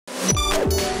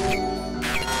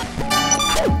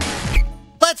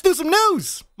let's do some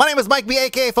news. My name is Mike B,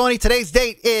 aka Fony. Today's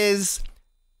date is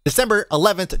December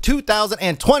 11th,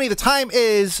 2020. The time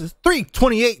is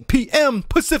 3:28 p.m.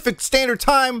 Pacific Standard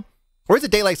Time. Or is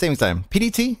it Daylight Savings Time?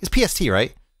 PDT? It's PST,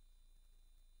 right?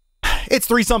 It's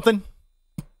 3 something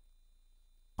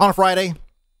on a Friday,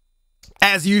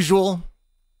 as usual.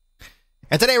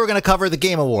 And today we're going to cover the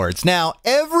Game Awards. Now,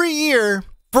 every year,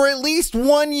 for at least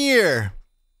 1 year,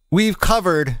 we've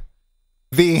covered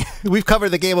the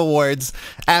Game Awards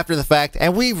after the fact,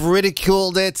 and we've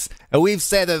ridiculed it, and we've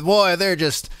said that, boy, they're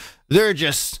just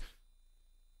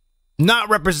not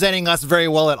representing us very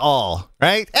well at all,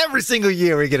 right? Every single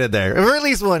year we get in there, or at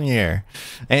least 1 year.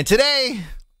 And today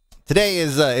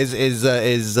is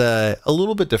a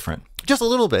little bit different. Just a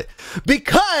little bit.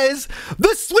 Because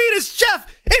the Swedish Chef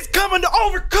is coming to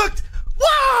Overcooked!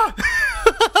 Wow!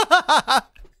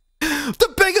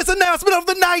 The biggest announcement of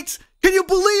the night! Can you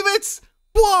believe it?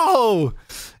 Whoa!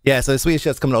 Yeah, so the Swedish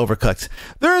Chef's coming to Overcooked.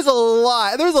 There's a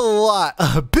lot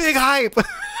of big hype.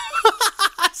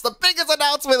 It's the biggest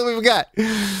announcement we've got.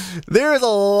 There's a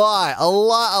lot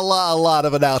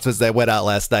of announcements that went out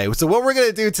last night. So what we're going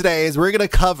to do today is we're going to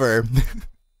cover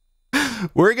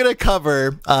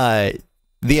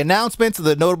the announcements,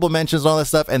 the notable mentions, and all that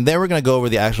stuff, and then we're going to go over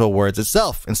the actual awards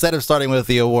itself. Instead of starting with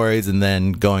the awards and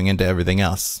then going into everything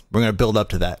else, we're going to build up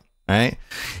to that. All right?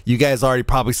 You guys already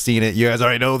probably seen it. You guys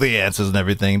already know the answers and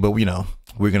everything, but you know,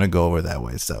 we're going to go over that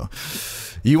way. So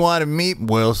you want to meet?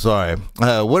 Well, sorry.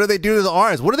 What do they do to the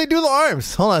arms? What do they do to the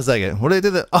arms? Hold on a second. What do they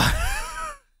do to the...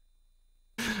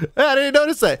 I didn't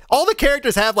notice that. All the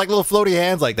characters have like little floaty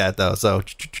hands like that, though. So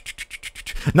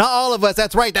not all of us.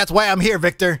 That's right. That's why I'm here,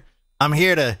 Victor. I'm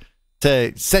here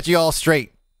to set you all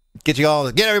straight, get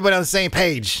everybody on the same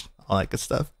page, all that good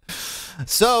stuff.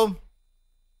 So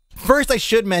first, I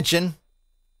should mention,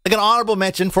 like an honorable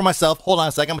mention for myself. Hold on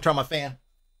a second. I'm gonna turn on my fan.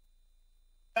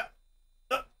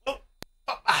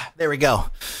 There we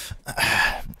go.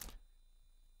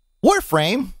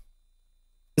 Warframe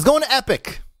is going to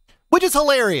Epic, which is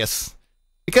hilarious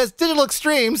because Digital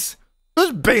Extremes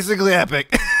was basically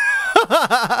Epic.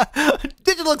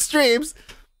 Digital Extremes,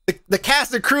 the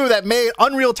cast and crew that made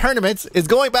Unreal Tournaments, is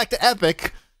going back to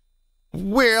Epic,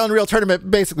 where Unreal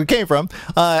Tournament basically came from,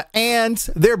 and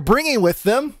they're bringing with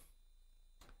them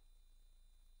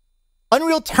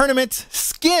Unreal Tournament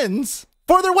skins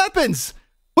for their weapons,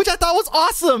 which I thought was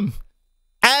awesome.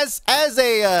 As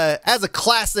a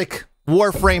classic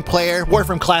Warframe player,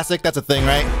 Warframe Classic, that's a thing,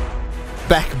 right?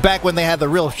 Back when they had the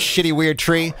real shitty weird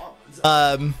tree.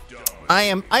 I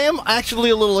am actually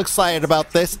a little excited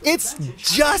about this. It's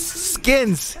just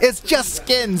skins. It's just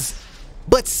skins.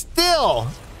 But still,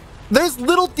 there's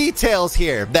little details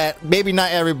here that maybe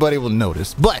not everybody will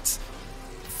notice. But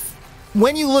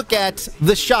when you look at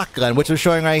the shotgun, which we're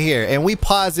showing right here, and we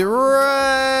pause it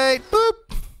right, boop.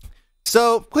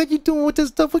 So what are you doing with this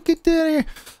stuff? What get down here?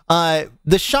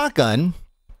 The shotgun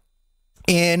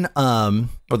in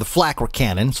or the flak or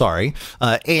cannon, sorry,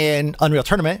 in Unreal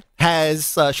Tournament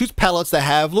has shoots pellets that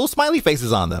have little smiley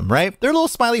faces on them, right? They're little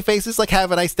smiley faces, like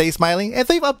have a nice day smiling, and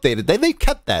they've updated that. They've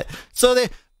kept that. So they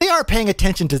are paying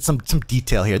attention to some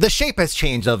detail here. The shape has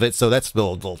changed of it, so that's a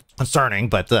little concerning,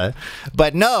 but no,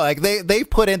 like they even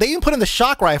put in the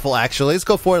shock rifle actually. Let's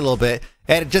go forward a little bit.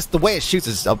 And just the way it shoots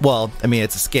is, well, I mean,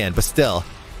 it's a skin, but still.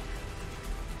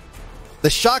 The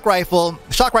shock rifle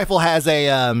has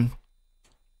a,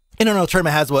 in Unreal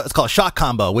Tournament has what it's called a shock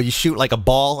combo, where you shoot like a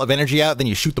ball of energy out, then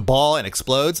you shoot the ball and it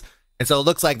explodes. And so it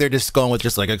looks like they're just going with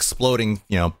just like exploding,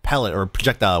 you know, pellet or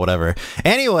projectile or whatever.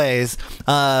 Anyways,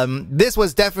 this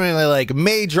was definitely like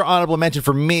major honorable mention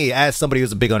for me as somebody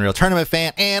who's a big Unreal Tournament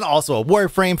fan and also a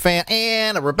Warframe fan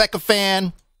and a Rebecca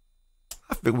fan.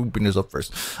 I think we bring this up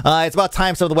first. It's about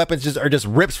time some of the weapons are just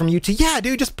rips from UT. Yeah,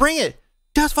 dude, just bring it.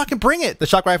 Just fucking bring it. The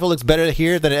shock rifle looks better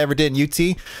here than it ever did in UT.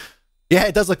 Yeah,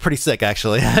 it does look pretty sick,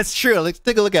 actually. That's true. Let's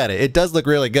take a look at it. It does look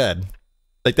really good.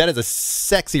 Like, that is a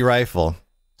sexy rifle.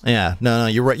 Yeah, no,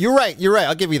 you're right. You're right.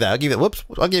 I'll give you that. Whoops.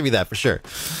 I'll give you that for sure.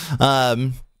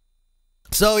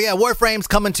 So, yeah, Warframe's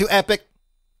coming to Epic.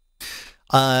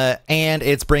 And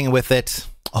it's bringing with it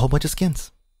a whole bunch of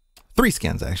skins. 3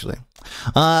 skins, actually.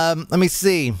 Let me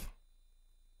see.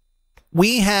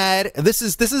 We had I'm gonna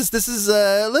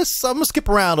skip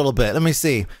around a little bit. Let me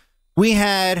see. We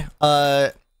had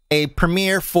a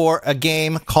premiere for a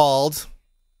game called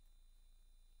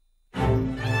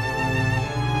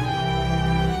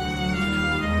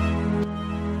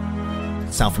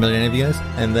sound familiar to any of you guys?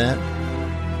 And then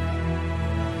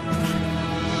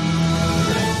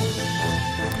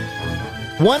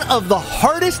one of the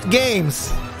hardest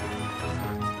games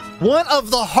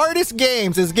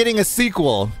is getting a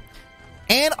sequel.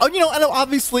 And you know,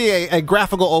 obviously a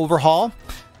graphical overhaul.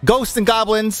 Ghosts and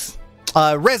Goblins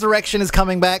Resurrection is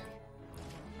coming back,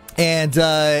 and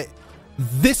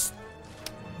this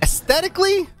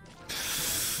aesthetically,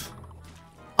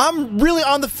 I'm really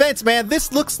on the fence, man.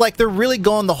 This looks like they're really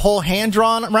going the whole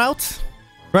hand-drawn route,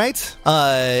 right?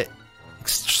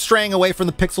 Straying away from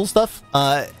the pixel stuff.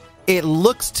 It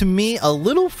looks to me a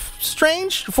little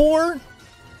strange for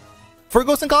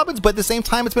Ghosts and Goblins, but at the same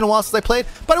time, it's been a while since I played.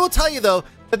 But I will tell you, though,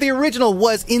 that the original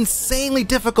was insanely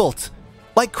difficult.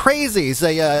 Like crazy. So,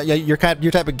 your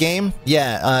type of game?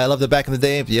 Yeah, I loved it back in the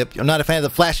day. Yep, I'm not a fan of the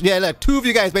Flash. Yeah, like, two of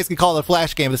you guys basically call it a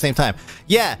Flash game at the same time.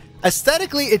 Yeah,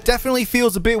 aesthetically, it definitely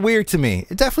feels a bit weird to me.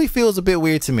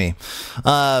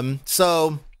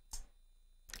 So,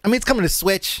 I mean, it's coming to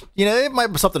Switch. You know, it might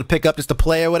be something to pick up just to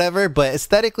play or whatever, but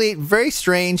aesthetically, very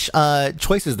strange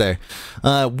choices there.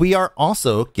 We are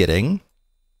also getting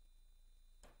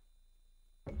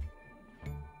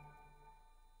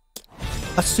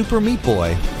a Super Meat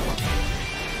Boy.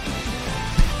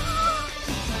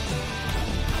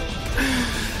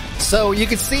 So you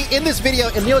can see in this video,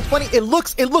 and you know what's funny? It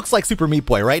looks like Super Meat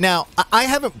Boy right now. I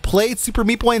haven't played Super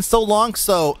Meat Boy in so long,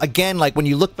 so again, like when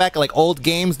you look back at like old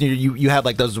games, and you have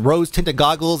like those rose tinted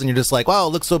goggles, and you're just like, wow, it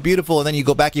looks so beautiful, and then you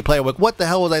go back, you play it, like, what the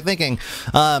hell was I thinking?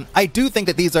 I do think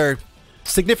that these are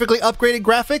significantly upgraded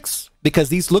graphics because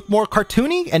these look more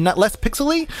cartoony and not less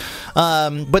pixely,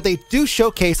 but they do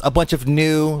showcase a bunch of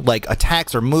new like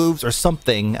attacks or moves or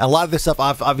something. A lot of this stuff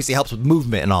obviously helps with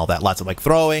movement and all that. Lots of like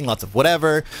throwing, lots of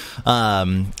whatever.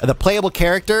 The playable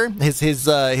character,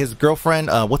 his girlfriend,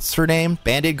 what's her name,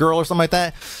 Band-Aid Girl or something like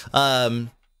that,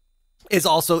 is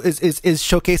also is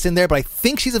showcased in there. But I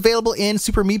think she's available in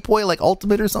Super Meat Boy like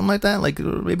Ultimate or something like that, like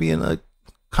maybe in a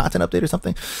content update or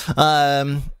something.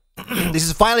 This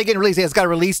is finally getting released. Yeah, it's got a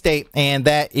release date, and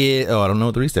that is, oh, I don't know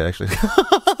what the release date actually.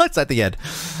 It's at the end.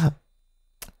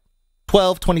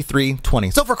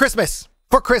 12/23/20. So for Christmas,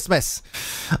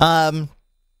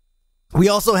 we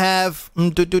also have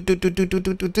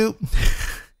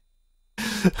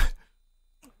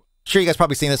sure you guys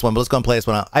probably seen this one, but let's go and play this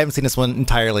one out. I haven't seen this one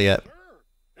entirely yet.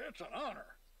 It's an honor.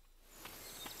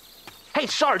 Hey,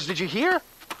 Sarge, did you hear?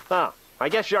 Oh, I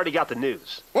guess you already got the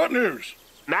news. What news?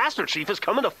 Master Chief is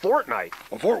coming to Fortnite.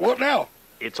 Well, Fort what now?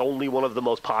 It's only one of the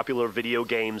most popular video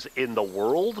games in the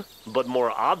world, but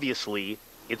more obviously,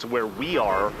 it's where we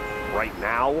are right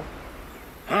now.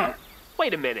 Huh?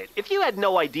 Wait a minute. If you had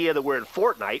no idea that we're in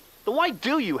Fortnite, then why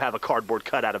do you have a cardboard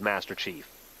cutout of Master Chief?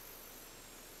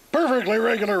 Perfectly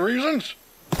regular reasons.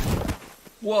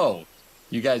 Whoa,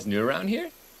 you guys new around here?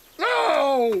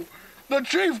 No! The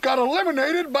chief got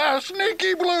eliminated by a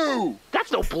sneaky blue!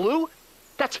 That's no blue.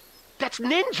 That's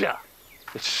Ninja.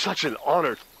 It's such an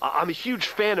honor. I'm a huge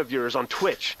fan of yours on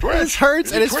Twitch. This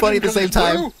hurts and it's funny at the same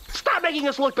time. Stop making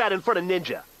us look bad in front of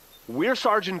Ninja. We're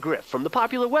Sergeant Griff from the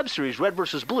popular web series Red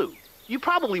vs. Blue. You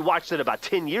probably watched it about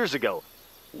 10 years ago.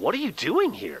 What are you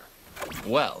doing here?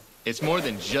 Well, it's more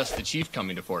than just the Chief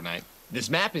coming to Fortnite. This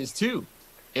map is too.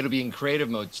 It'll be in creative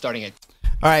mode starting at...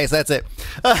 All right, so that's it.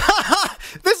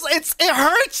 It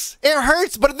hurts. It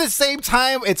hurts, but at the same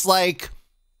time, it's like...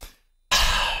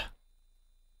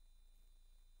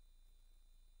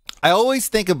 I always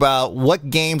think about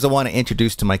what games I want to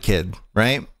introduce to my kid,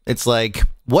 right? It's like,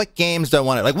 what games do I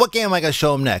want to, like, what game am I going to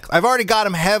show him next? I've already got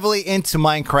him heavily into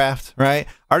Minecraft, right?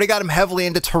 I already got him heavily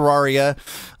into Terraria.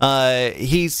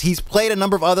 He's played a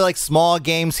number of other, like, small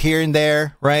games here and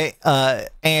there, right?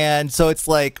 And so it's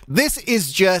like, this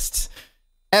is just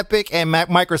Epic and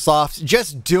Microsoft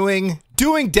just doing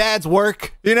dad's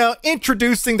work, you know,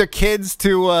 introducing their kids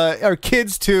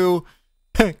to,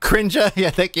 Crinja, yeah,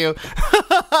 thank you.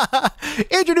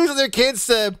 Introducing their kids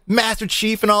to Master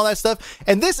Chief and all that stuff.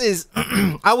 And this is,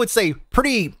 I would say,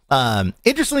 pretty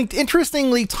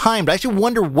interestingly timed. I actually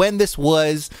wonder when this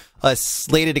was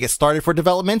slated to get started for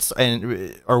development,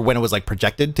 or when it was like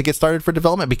projected to get started for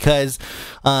development, because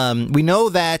we know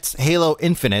that Halo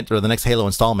Infinite, or the next Halo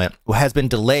installment, has been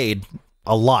delayed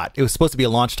a lot. It was supposed to be a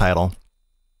launch title.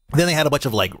 Then they had a bunch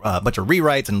of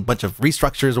rewrites and a bunch of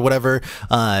restructures or whatever.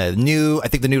 I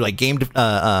think the new like game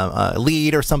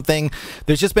lead or something.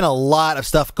 There's just been a lot of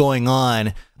stuff going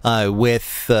on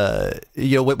with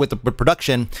the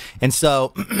production, and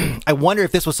so I wonder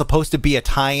if this was supposed to be a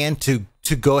tie-in to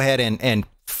go ahead and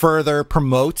further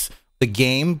promote the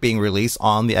game being released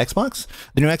on the Xbox,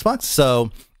 the new Xbox. So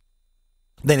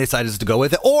they decided to go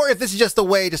with it, or if this is just a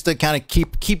way just to kind of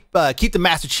keep the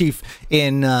Master Chief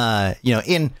in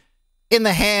in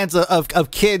the hands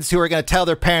of kids who are going to tell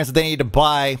their parents that they need to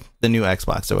buy the new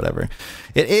Xbox or whatever.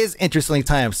 It is interestingly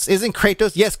times. Isn't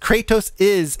Kratos? Yes, Kratos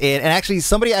is in. And actually,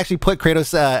 somebody actually put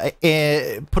Kratos,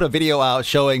 put a video out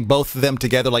showing both of them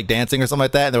together, like dancing or something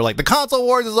like that. And they're like, the console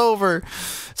wars is over.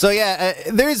 So yeah,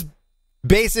 there's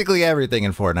basically everything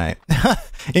in Fortnite,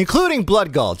 including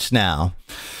Blood Gulch now.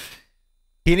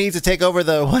 He needs to take over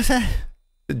the, what's that?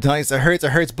 It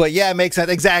hurts, but yeah, it makes sense.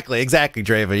 Exactly,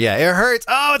 Draven. Yeah, it hurts.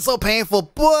 Oh, it's so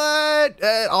painful, but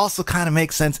it also kind of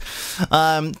makes sense.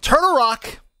 Turtle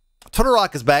Rock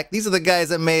is back. These are the guys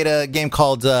that made a game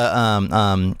called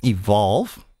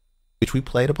Evolve, which we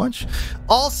played a bunch.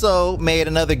 Also made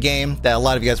another game that a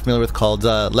lot of you guys are familiar with called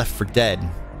Left 4 Dead.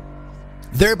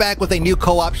 They're back with a new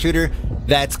co-op shooter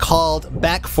that's called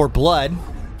Back 4 Blood.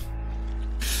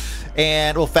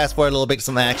 And we'll fast forward a little bit to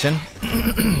some action.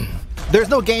 There's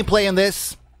no gameplay in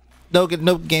this, no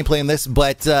gameplay in this,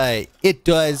 but it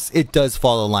does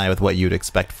fall in line with what you'd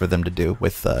expect for them to do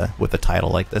with a title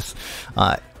like this.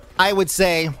 I would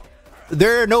say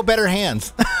there are no better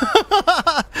hands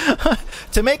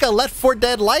to make a Left 4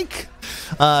 Dead like.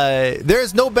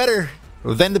 There's no better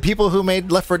than the people who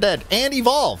made Left 4 Dead and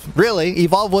Evolve. Really,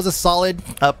 Evolve was a solid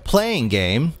playing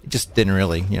game. It just didn't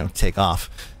really, take off.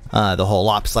 The whole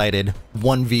lopsided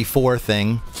 1v4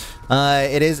 thing.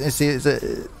 It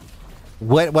is.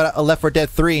 What a Left 4 Dead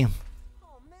 3.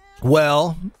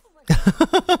 Well,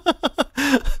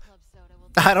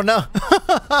 I don't know.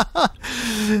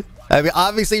 I mean,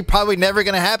 obviously, probably never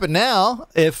going to happen now.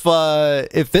 If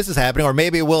this is happening, or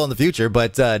maybe it will in the future,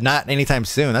 but not anytime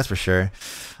soon. That's for sure.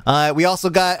 We also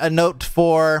got a note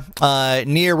for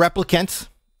Nier Replicant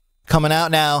coming out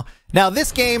now. Now,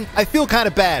 this game, I feel kind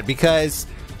of bad because,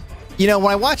 when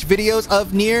I watch videos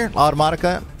of Nier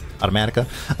Automata,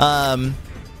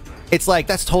 it's like,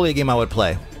 that's totally a game I would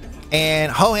play.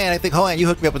 And Hohan, I think, you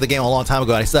hooked me up with the game a long time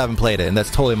ago, and I still haven't played it, and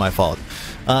that's totally my fault.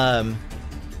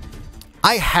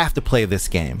 I have to play this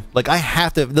game. Like, I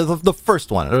have to, the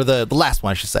first one, or the last one,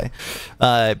 I should say,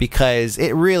 because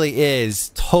it really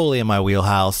is totally in my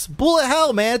wheelhouse. Bullet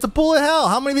hell, man, it's a bullet hell.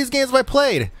 How many of these games have I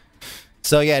played?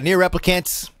 So yeah, Nier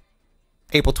Replicant,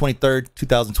 April 23rd,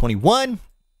 2021.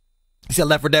 You said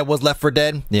Left 4 Dead was Left 4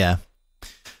 Dead? Yeah.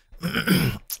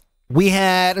 We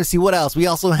had, let's see, what else? We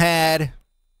also had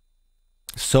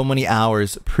so many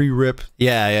hours pre-rip.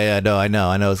 Yeah, no, I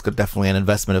know. It's definitely an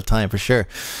investment of time for sure.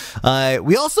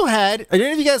 We also had, are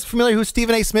any of you guys familiar who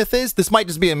Stephen A. Smith is? This might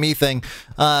just be a me thing.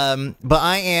 But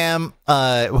I am,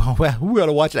 we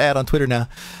gotta watch an ad on Twitter now.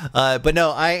 But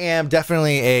no, I am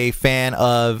definitely a fan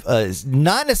of,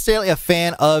 not necessarily a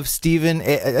fan of Stephen,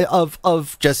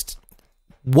 of just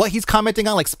what he's commenting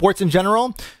on, like sports in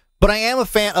general, but I am a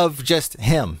fan of just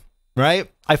him, right?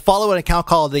 I follow an account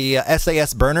called the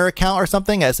SAS Burner account or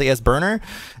something, SAS Burner,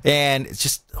 and it's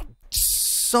just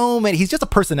so many. He's just a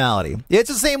personality. It's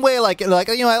the same way,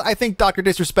 I think Dr.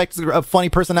 Disrespect is a funny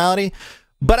personality,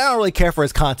 but I don't really care for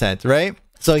his content, right?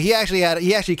 So he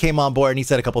actually came on board and he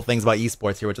said a couple things about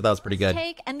esports here, which I thought was pretty good.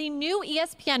 And the new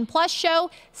ESPN Plus show,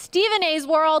 Stephen A's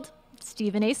World,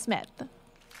 Stephen A. Smith.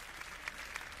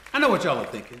 I know what y'all are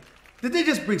thinking. Did they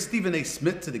just bring Stephen A.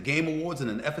 Smith to the Game Awards in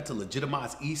an effort to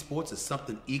legitimize esports as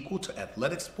something equal to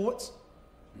athletic sports?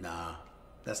 Nah,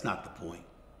 that's not the point.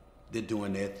 They're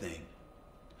doing their thing.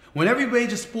 When every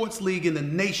major sports league in the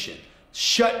nation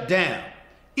shut down,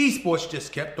 esports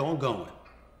just kept on going.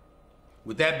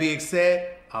 With that being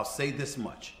said, I'll say this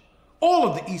much. All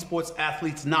of the esports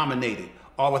athletes nominated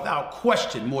are without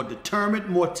question more determined,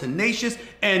 more tenacious,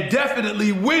 and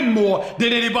definitely win more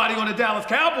than anybody on the Dallas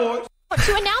Cowboys.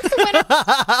 To announce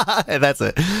the winner. That's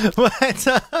it. But,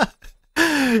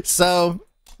 so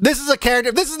this is a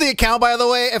character. This is the account, by the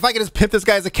way. If I could just pimp this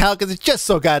guy's account because it's just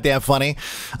so goddamn funny.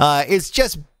 It's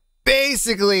just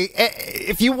basically,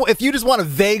 if you just want to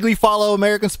vaguely follow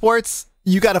American sports,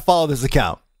 you got to follow this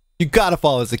account. You got to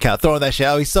follow this account. Throwing that shit.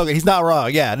 Oh, he's so good. He's not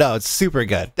wrong. Yeah, no, it's super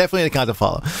good. Definitely an account to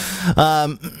follow.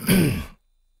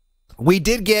 We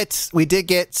did get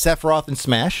Sephiroth and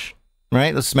Smash.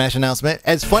 Right, the Smash announcement.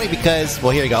 It's funny because,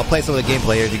 well, here you go. I'll play some of the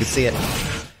gameplay here if you can see it.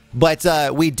 But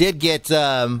we did get,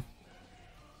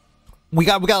 we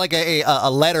got like a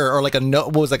letter or like a note.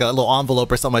 What was like a little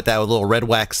envelope or something like that with a little red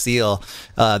wax seal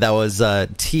that was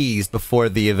teased before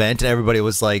the event, and everybody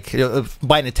was like,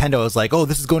 by Nintendo, was like, oh,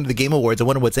 this is going to the Game Awards. I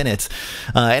wonder what's in it.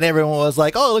 And everyone was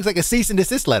like, oh, it looks like a cease and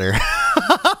desist letter.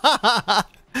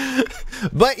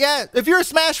 But yeah, if you're a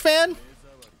Smash fan,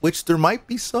 which there might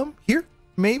be some here.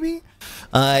 Maybe,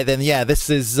 then yeah, this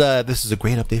is a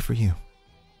great update for you.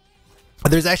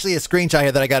 There's actually a screenshot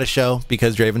here that I got to show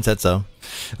because Draven said so.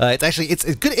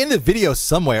 It's good in the video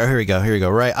somewhere. Oh, here we go.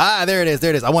 Right. Ah, there it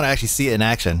is. I want to actually see it in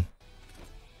action.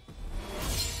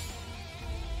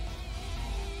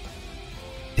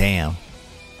 Damn.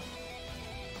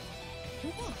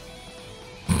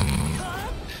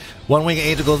 One wing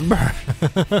angel goes burn.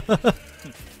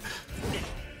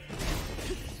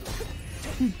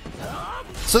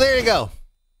 So there you go.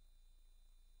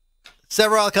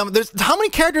 Sephiroth coming. There's how many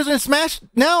characters are in Smash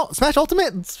now? Smash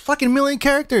Ultimate? It's fucking 1 million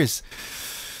characters.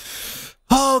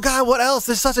 Oh god, what else?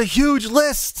 There's such a huge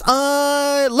list.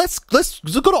 Let's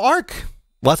go to Ark.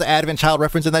 Lots of Advent Child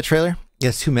reference in that trailer.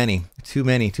 Yes, too many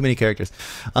characters.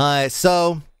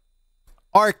 So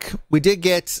Ark, we did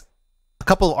get a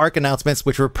couple of Ark announcements,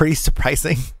 which were pretty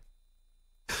surprising.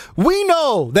 We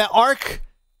know that Ark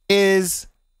is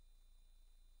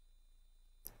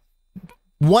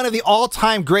one of the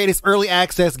all-time greatest early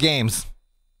access games.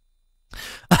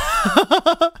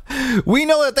 We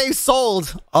know that they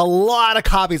sold a lot of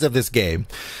copies of this game.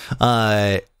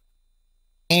 And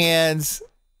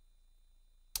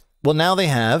well, now they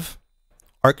have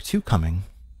Ark 2 coming.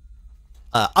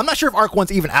 I'm not sure if Ark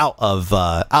 1's even out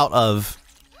of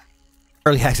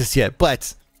early access yet,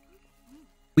 but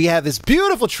we have this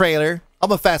beautiful trailer. I'm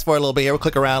gonna fast forward a little bit here. We'll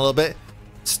click around a little bit.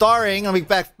 Starring, let me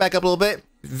back up a little bit.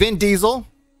 Vin Diesel.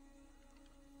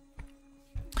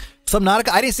 Subnautica.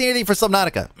 I didn't see anything for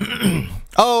Subnautica.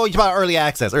 Oh, you about early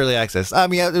access. I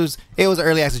mean, it was an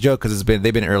early access joke because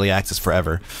they've been early access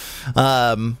forever.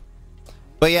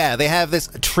 But yeah, they have this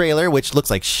trailer which looks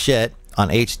like shit on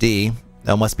HD.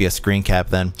 That must be a screen cap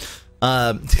then.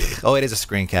 Oh, it is a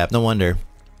screen cap. No wonder.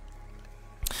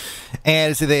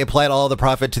 And so they applied all the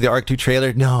profit to the Ark 2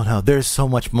 trailer. No, there's so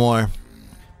much more.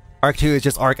 Ark 2 is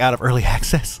just Ark out of early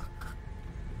access.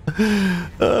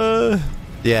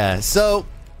 Yeah, so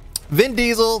Vin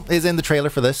Diesel is in the trailer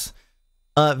for this.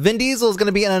 Vin Diesel is going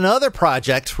to be in another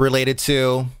project related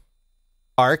to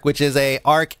Ark, which is a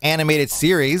Ark Animated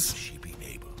Series.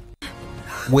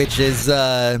 Which is,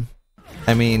 I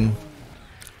mean,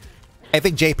 I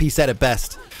think JP said it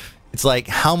best. It's like,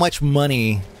 how much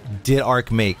money did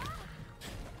Ark make?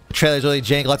 The trailer's really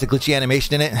jank, lots of glitchy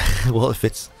animation in it. Well, if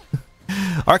it's...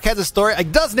 Ark has a story.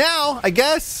 It does now, I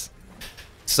guess.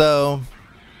 So...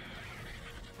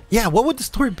 yeah, what would the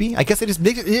story be? I guess they just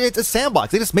make it, it's a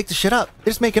sandbox. They just make the shit up.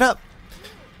 They just make it up.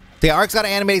 The Ark's got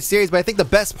an animated series, but I think the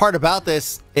best part about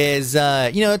this is,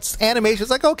 you know, it's animation.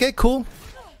 It's like, okay, cool.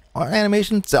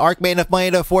 Animation. It's Ark made enough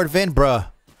money to afford Vin, bruh.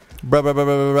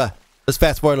 Bruh. Let's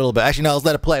fast forward a little bit. Actually, no, let's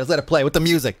let it play. Let's let it play with the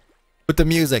music. With the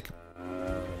music.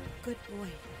 Good boy.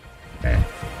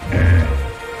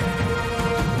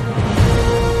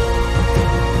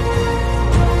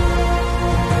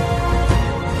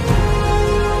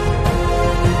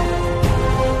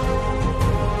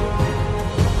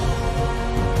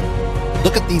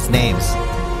 Look at these names.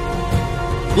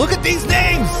 Look at these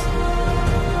names!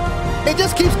 It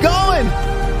just keeps going!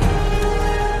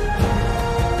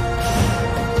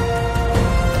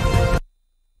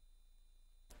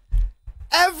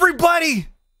 Everybody!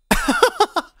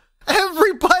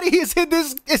 Everybody is in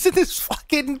this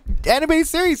fucking animated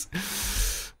series.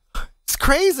 It's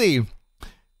crazy.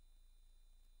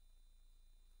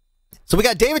 So we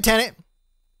got David Tennant.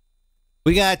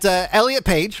 We got Elliot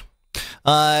Page.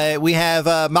 We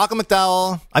have Malcolm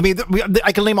McDowell. I mean,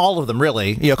 I can name all of them,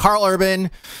 really. You know, Carl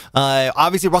Urban,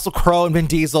 obviously Russell Crowe and Vin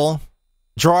Diesel,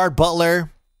 Gerard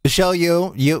Butler, Michelle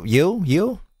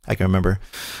Yeoh. I can remember.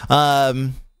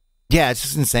 Yeah, it's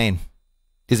just insane.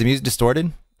 Is the music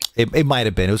distorted? It might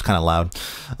have been. It was kind of loud.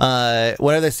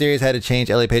 Whatever series had to change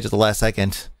Elliot Page at the last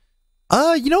second.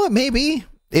 You know what? Maybe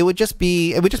it would just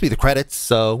be the credits,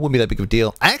 so it wouldn't be that big of a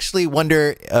deal. I actually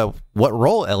wonder what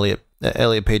role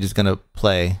Elliot Page is gonna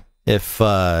play. If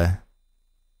that's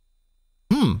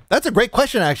a great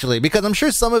question actually, because I'm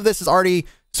sure some of this has already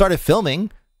started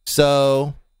filming.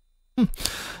 So,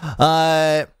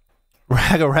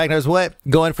 Ragnar's what?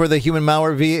 Going for the human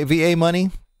malware VA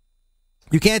money.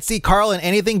 You can't see Carl in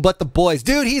anything but The Boys.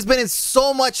 Dude, he's been in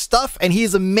so much stuff and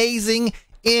he's amazing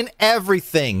in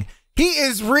everything. He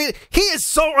is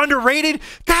so underrated.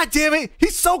 God damn it.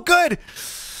 He's so good.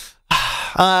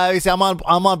 You see, I'm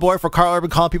on board for Carl Urban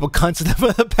calling people cunts in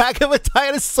the back of a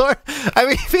dinosaur. I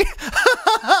mean,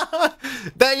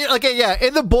 okay, yeah,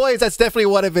 in The Boys, that's definitely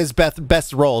one of his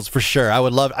best roles for sure. I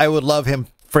would love him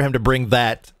for him to bring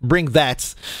that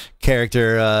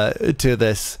character to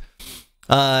this.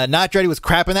 Not Dreddy was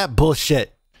crapping that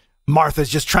bullshit. Martha's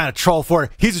just trying to troll for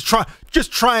it. He's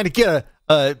just trying to get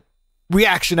a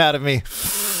reaction out of me.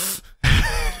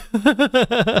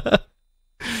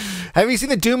 Have you seen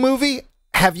the Doom movie?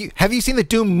 have you seen the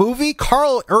Doom movie?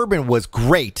 Carl Urban was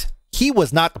great. He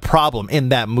was not the problem in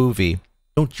that movie.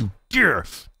 Don't you dare!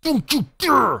 Don't you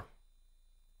dare!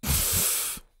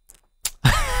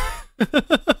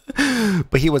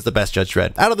 But he was the best Judge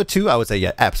Dredd. Out of the two, I would say,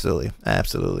 yeah, absolutely.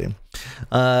 Absolutely.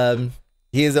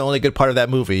 He is the only good part of that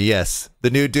movie, yes.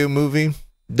 The new Doom movie?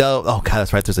 No. Oh, God,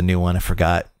 that's right. There's a new one. I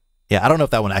forgot. Yeah, I don't know if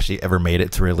that one actually ever made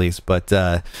it to release, but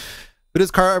who does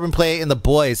Carl Urban play in The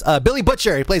Boys? Billy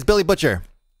Butcher. He plays Billy Butcher.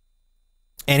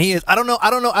 And he is, I don't know.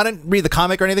 I didn't read the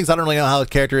comic or anything, so I don't really know how his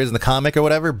character is in the comic or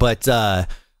whatever, but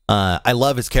I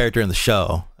love his character in the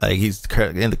show. The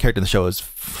character in the show is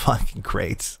fucking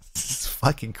great. It's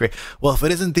fucking great. Well, if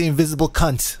it isn't the invisible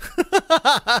cunt.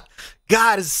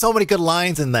 God, there's so many good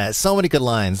lines in that. So many good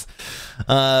lines.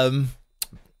 Better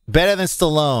than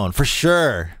Stallone, for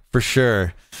sure. For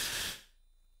sure.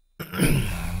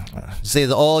 Say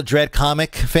the old Dredd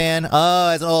comic fan.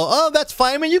 That's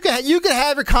fine. I mean, you can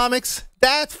have your comics.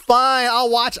 That's fine.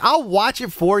 I'll watch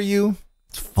it for you.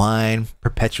 It's fine.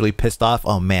 Perpetually pissed off.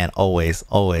 Oh man, always.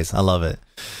 I love it.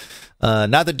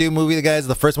 Not the Doom movie, the guys.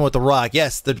 The first one with The Rock.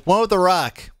 Yes, the one with The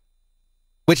Rock,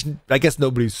 which I guess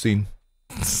nobody's seen,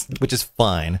 which is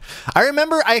fine. I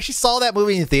actually saw that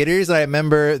movie in theaters, and I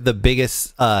remember the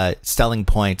biggest selling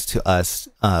point to us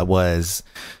was,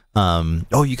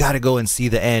 you got to go and see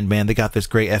the end, man. They got this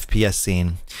great FPS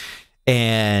scene.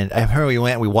 And I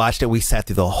remember we watched it. We sat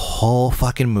through the whole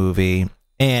fucking movie.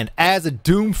 And as a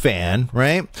Doom fan,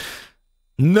 right,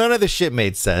 none of the shit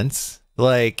made sense.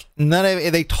 Like none of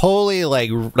it, they totally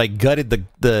like gutted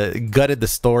the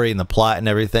story and the plot and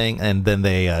everything, and then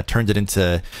they turned it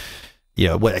into,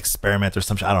 what, experiment or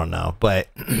something. I don't know, but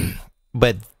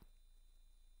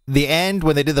the end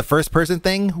when they did the first person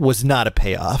thing was not a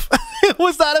payoff. It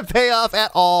was not a payoff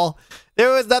at all. There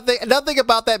was nothing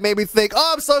about that made me think,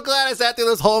 oh, I'm so glad I sat through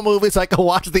this whole movie so I could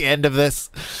watch the end of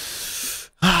this.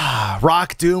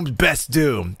 Rock Doom's best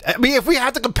Doom. I mean, if we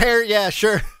have to compare, yeah,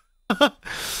 sure.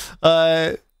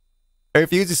 I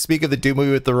refuse to speak of the Doom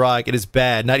movie with The Rock. It is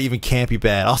bad, not even campy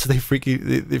bad. Also, they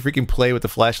freaking play with the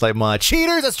flashlight mod.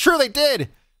 Cheaters! That's true, they did.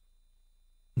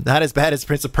 Not as bad as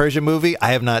Prince of Persia movie.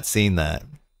 I have not seen that.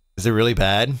 Is it really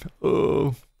bad?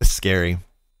 Oh, it's scary.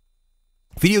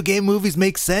 Video game movies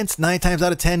make sense. 9 times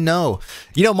out of 10, no.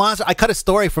 I cut a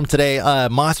story from today.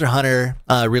 Monster Hunter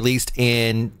released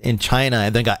in China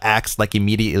and then got axed like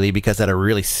immediately because it had a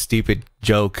really stupid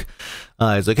joke.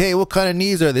 It's like, hey, what kind of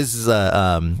knees are this? Is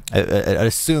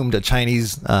assumed a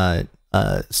Chinese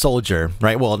soldier,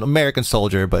 right? Well, an American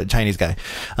soldier, but Chinese guy.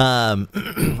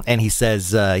 And he says,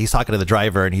 he's talking to the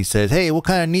driver and he says, hey, what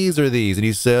kind of knees are these? And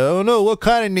he said, oh no, what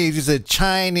kind of knees? He said,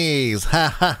 Chinese.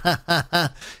 Ha ha ha ha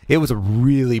ha. It was a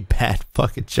really bad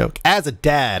fucking joke. As a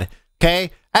dad,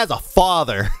 okay? As a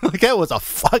father, like, it was a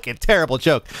fucking terrible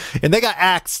joke. And they got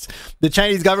axed. The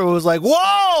Chinese government was like,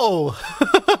 whoa!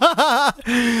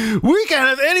 We can't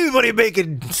have anybody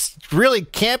making really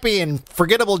campy and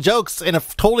forgettable jokes in a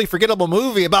totally forgettable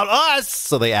movie about us.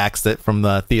 So they axed it from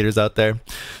the theaters out there.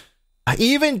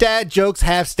 Even dad jokes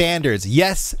have standards.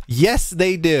 Yes,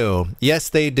 they do. Yes,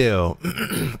 they do.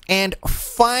 And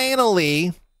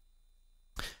finally,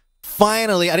 I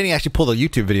didn't actually pull the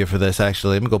YouTube video for this,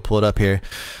 actually. Let me go pull it up here.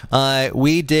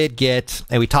 We did get,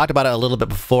 and we talked about it a little bit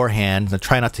beforehand. I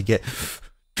try not to get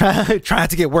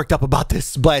worked up about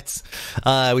this, but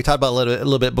we talked about it a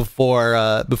little bit before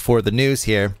the news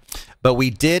here. But we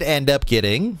did end up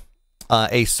getting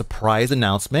a surprise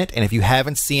announcement, and if you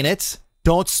haven't seen it,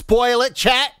 don't spoil it,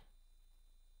 chat.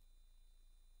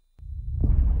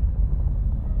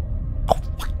 Oh,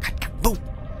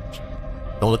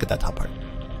 don't look at that top part.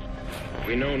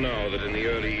 We know now that in the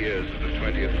early years of the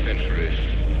 20th century,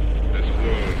 this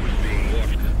world was being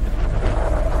watched.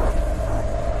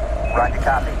 Roger,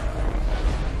 copy.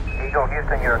 Eagle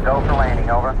Houston, you're a go for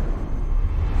landing, over.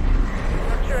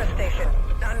 Ventura Station.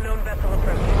 Unknown vessel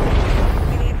approaching.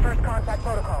 We need first contact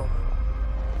protocols.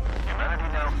 Humanity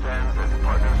now stands as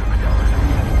partners in the galaxy.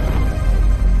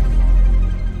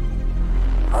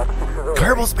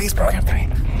 Kerbal Space Program 3.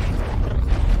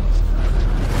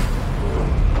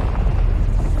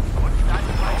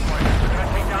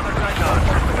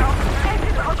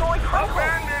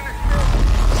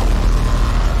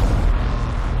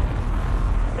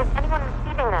 Is anyone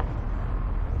receiving this?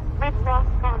 We've lost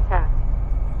contact.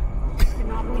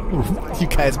 You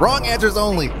guys, wrong answers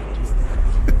only.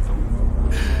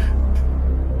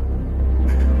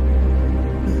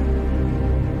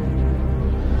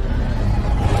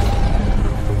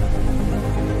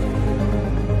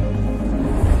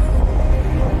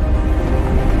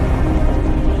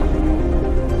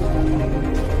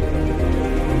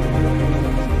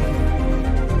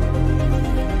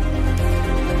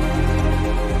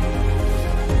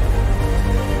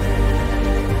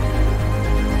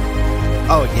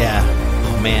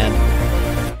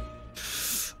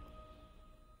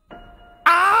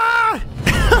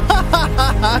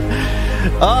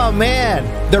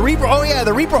 The Reaper, oh yeah,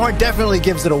 the Reaper horn definitely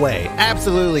gives it away.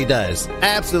 Absolutely does.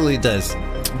 Absolutely does.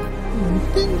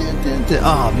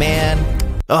 Oh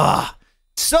man. Oh,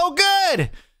 so good.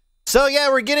 So yeah,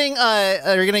 we're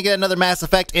gonna get another Mass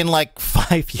Effect in like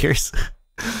 5 years.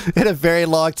 In a very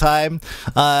long time.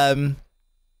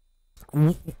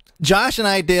 Josh and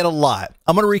I did a lot.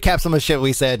 I'm gonna recap some of the shit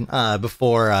we said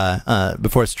before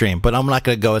stream, but I'm not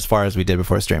gonna go as far as we did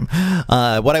before stream.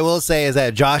 What I will say is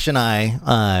that Josh and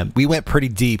I we went pretty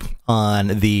deep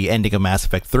on the ending of Mass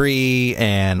Effect 3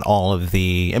 and all of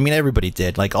the, I mean, everybody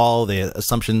did, like all the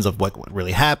assumptions of what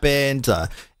really happened,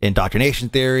 indoctrination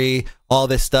theory, all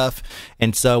this stuff.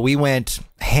 And so we went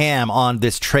ham on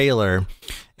this trailer,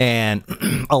 and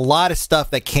a lot of stuff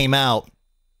that came out.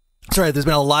 Sorry, there's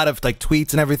been a lot of like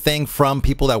tweets and everything from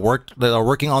people that are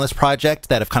working on this project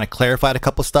that have kind of clarified a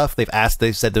couple stuff. They've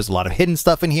said there's a lot of hidden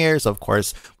stuff in here. So of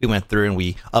course we went through and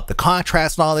we upped the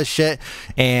contrast and all this shit.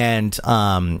 And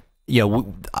you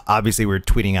know, obviously we were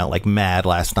tweeting out like mad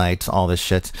last night, all this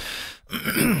shit.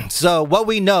 So what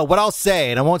we know, what I'll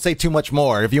say, and I won't say too much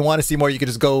more. If you want to see more, you can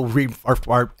just go read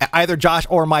our either Josh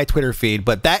or my Twitter feed.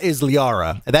 But that is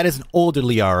Liara. That is an older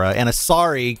Liara, and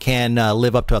Asari can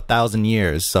live up to 1,000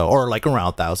 years, so, or like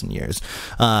around 1,000 years.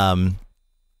 So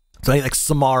like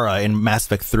Samara in Mass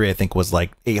Effect 3, I think, was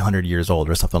like 800 years old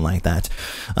or something like that.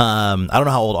 I don't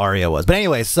know how old Arya was, but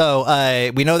anyway. So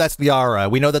we know that's Liara.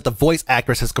 We know that the voice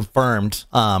actress has confirmed,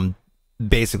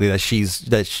 basically, that she's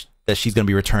going to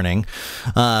be returning.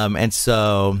 And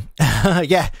so,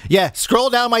 yeah,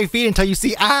 scroll down my feed until you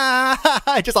see,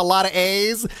 just a lot of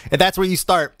A's, and that's where you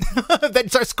start. Then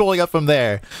start scrolling up from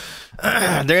there.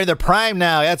 They're in their prime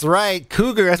now. That's right.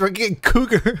 Cougar. That's, we're getting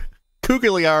Cougar. Cougar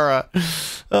Liara.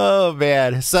 Oh,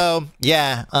 man. So,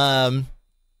 yeah. So,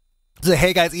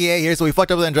 hey, guys, EA here. So, we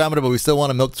fucked up with Andromeda, but we still want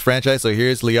to milk this franchise. So,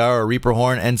 here's Liara, Reaper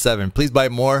Horn, N7. Please buy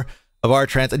more of our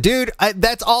dude,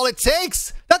 that's all it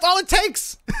takes. That's all it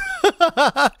takes.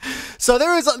 So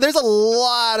there's a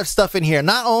lot of stuff in here.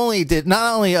 Not only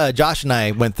Josh and I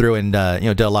went through and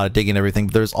did a lot of digging and everything,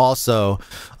 but there's also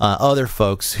other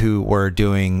folks who were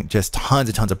doing just tons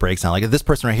and tons of breakdown. Like this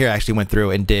person right here actually went through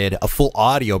and did a full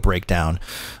audio breakdown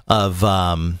of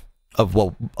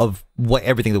what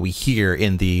everything that we hear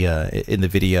in the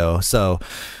video. So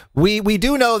we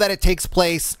do know that it takes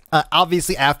place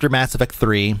obviously after Mass Effect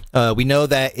 3. We know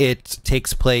that it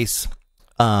takes place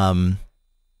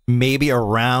maybe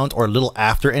around or a little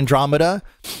after Andromeda.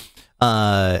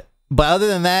 But other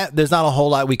than that, there's not a whole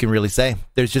lot we can really say.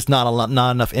 There's just not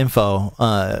enough info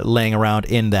laying around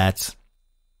in that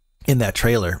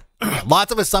trailer.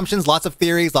 Lots of assumptions, lots of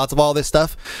theories, lots of all this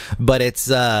stuff, but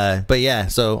yeah,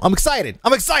 so I'm excited.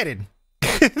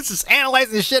 Just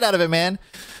analyzing the shit out of it, man.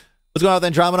 What's going on with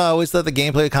Andromeda? I always thought the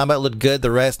gameplay and combat looked good,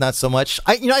 the rest not so much.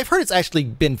 I've heard it's actually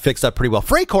been fixed up pretty well.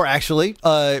 Freycore actually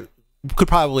could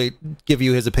probably give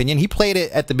you his opinion. He played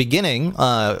it at the beginning.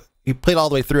 He played all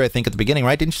the way through, I think, at the beginning,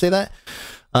 right? Didn't you say that?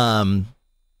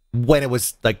 When it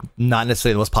was like not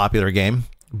necessarily the most popular game.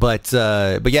 But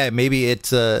yeah, maybe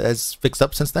it has fixed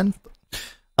up since then.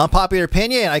 Unpopular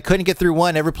opinion, I couldn't get through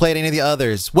 1, never played any of the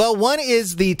others. Well, 1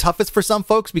 is the toughest for some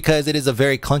folks because it is a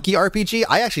very clunky RPG.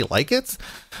 I actually like it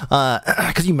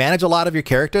because you manage a lot of your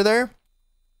character there.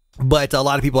 But a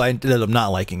lot of people ended up not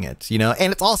liking it,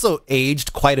 and it's also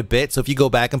aged quite a bit. So if you go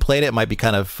back and play it might be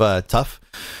kind of tough.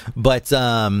 But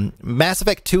Mass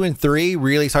Effect 2 and 3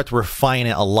 really start to refine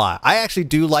it a lot. I actually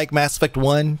do like Mass Effect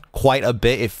 1 quite a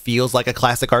bit. It feels like a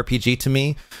classic RPG to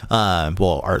me.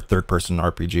 Well, our third-person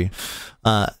RPG.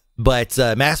 But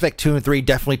Mass Effect 2 and 3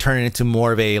 definitely turn it into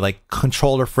more of a like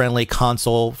controller-friendly,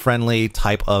 console-friendly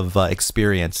type of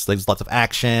experience. There's lots of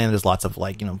action. There's lots of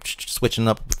like switching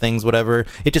up things, whatever.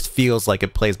 It just feels like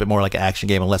it plays a bit more like an action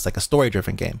game and less like a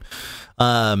story-driven game.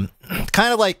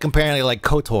 Kind of like comparing it like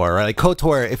KOTOR, right? Like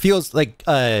KOTOR, it feels like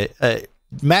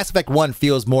Mass Effect 1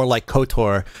 feels more like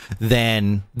KOTOR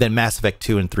than Mass Effect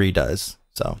 2 and 3 does.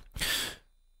 So.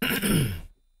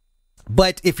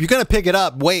 But if you're gonna pick it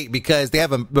up, wait, because they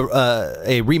have a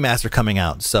remaster coming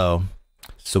out. So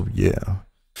yeah.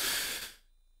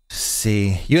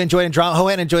 See, you enjoyed Andromeda.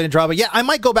 Hoenn enjoyed Andromeda. Yeah, I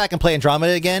might go back and play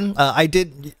Andromeda again. I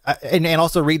did, and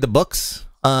also read the books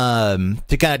to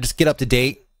kind of just get up to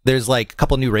date. There's like a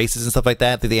couple new races and stuff like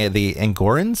that. The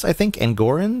Angorans, I think,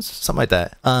 something like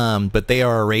that. But they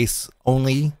are a race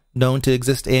only known to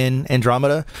exist in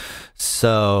Andromeda,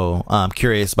 so I'm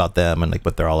curious about them and like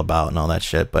what they're all about and all that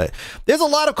shit. But there's a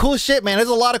lot of cool shit, man. There's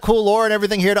a lot of cool lore and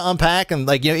everything here to unpack, and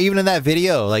like even in that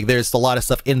video, like there's a lot of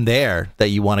stuff in there that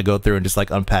you want to go through and just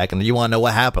like unpack, and you want to know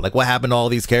what happened, like what happened to all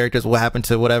these characters, what happened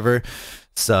to whatever.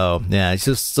 So yeah, it's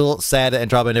just still sad that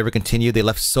Andromeda never continued. They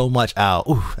left so much out.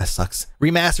 Ooh, that sucks.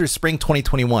 Remastered spring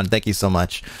 2021. Thank you so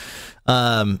much.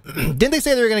 Didn't they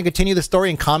say they were going to continue the story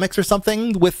in comics or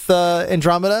something with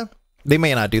Andromeda? They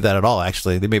may not do that at all,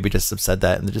 actually. They maybe just have said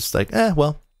that and they're just like,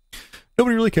 well,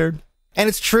 nobody really cared. And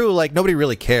it's true, like, nobody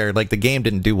really cared. Like, the game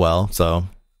didn't do well, so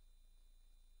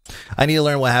I need to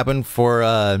learn what happened for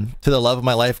To the Love of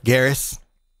My Life, Garrus.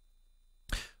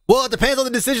 Well, it depends on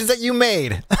the decisions that you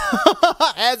made,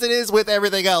 as it is with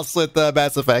everything else with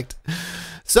Mass Effect.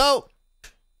 So,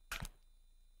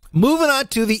 moving on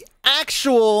to the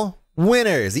actual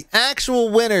winners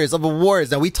of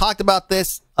awards. Now, we talked about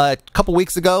this a couple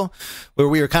weeks ago, where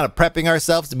we were kind of prepping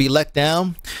ourselves to be let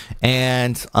down,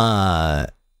 and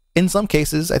in some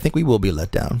cases, I think we will be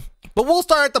let down. But we'll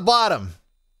start at the bottom.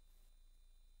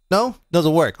 No?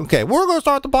 Doesn't work. Okay, we're going to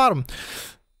start at the bottom.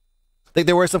 Think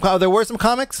there were some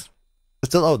comics?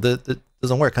 Still, that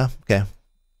doesn't work, huh? Okay.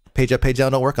 Page up, page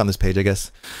down don't work on this page, I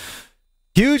guess.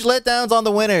 Huge letdowns on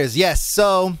the winners. Yes,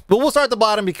 so, but we'll start at the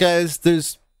bottom because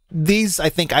there's these, I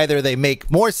think either they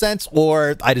make more sense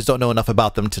or I just don't know enough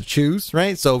about them to choose,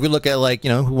 right? So if we look at, like,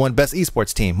 who won best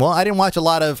esports team? Well, I didn't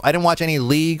watch any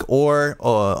League or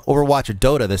Overwatch or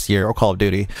Dota this year, or Call of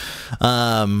Duty.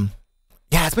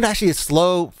 Yeah, it's been actually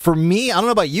slow for me. I don't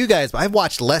know about you guys, but I've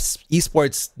watched less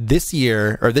esports this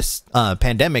year or this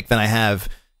pandemic than I have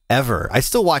ever. I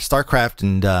still watch StarCraft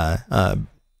and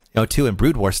 2 and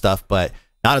Brood War stuff, but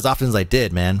not as often as I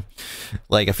did, man.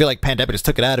 Like, I feel like pandemic just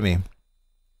took it out of me.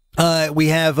 We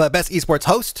have best esports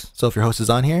host. So if your host is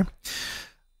on here,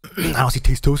 I don't see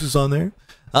Tastosis is on there.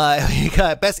 We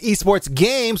got best esports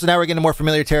game. So now we're getting more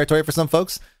familiar territory for some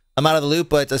folks. I'm out of the loop,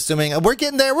 but assuming we're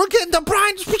getting there. We're getting the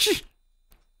Brian.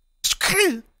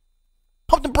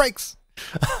 Pump the brakes.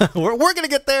 we're gonna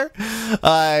get there.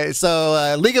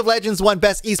 So League of Legends won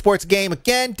best esports game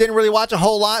again. Didn't really watch a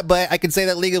whole lot, but I can say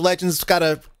that League of Legends got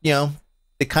a,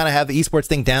 they kind of have the esports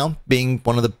thing down, being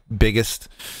one of the biggest,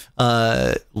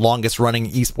 longest running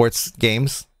esports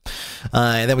games.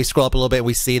 And then we scroll up a little bit,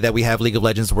 we see that we have League of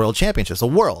Legends World Championship. So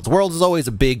Worlds is always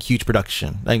a big, huge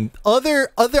production. And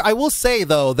I will say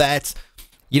though that,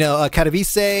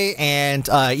 Katowice and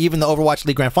even the Overwatch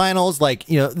League Grand Finals,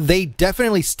 they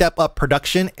definitely step up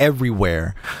production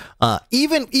everywhere.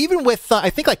 Even with, I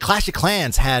think, like, Clash of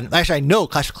Clans had, actually, I know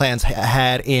Clash of Clans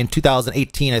had in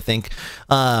 2018, I think,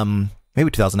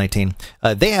 maybe 2019,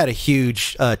 they had a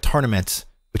huge tournament,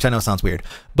 which I know sounds weird,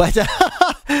 but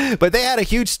but they had a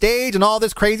huge stage and all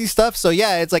this crazy stuff. So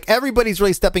yeah, it's like everybody's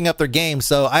really stepping up their game.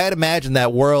 So I'd imagine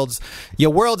that Worlds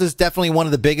is definitely one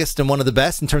of the biggest and one of the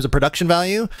best in terms of production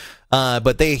value.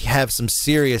 But they have some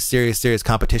serious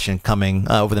competition coming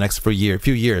over the next few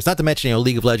years. Not to mention,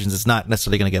 League of Legends is not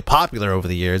necessarily going to get popular over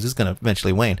the years. It's going to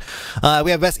eventually wane.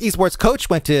 We have best esports coach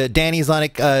went to Danny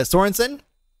Zonic Sorensen.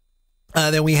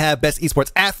 Then we have best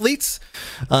esports athletes.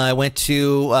 Went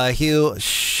to Hugh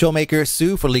Showmaker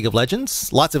Sue for League of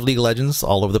Legends. Lots of League of Legends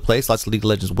all over the place. Lots of League of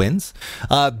Legends wins.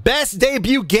 Best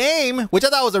debut game, which I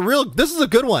thought was this is a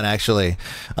good one, actually.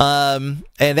 And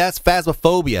that's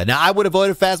Phasmophobia. Now, I would have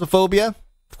voted Phasmophobia,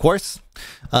 of course.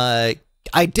 I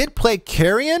did play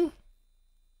Carrion.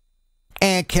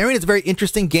 And Carrion is a very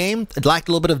interesting game. It lacked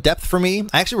a little bit of depth for me.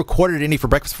 I actually recorded Indie for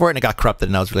breakfast for it, and it got corrupted,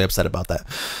 and I was really upset about that.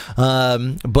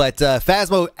 But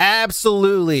Phasmo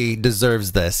absolutely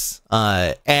deserves this.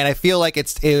 And I feel like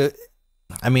it's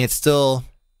still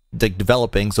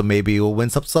developing, so maybe we'll win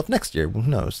some stuff next year. Who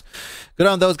knows? Good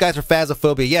on those guys for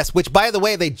Phasmophobia. Yes, which, by the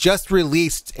way, they just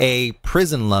released a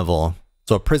prison level,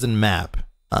 so a prison map.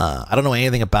 I don't know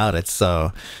anything about it,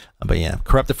 so... But yeah,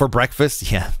 corrupted for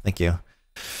breakfast. Yeah, thank you.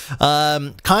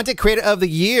 Content creator of the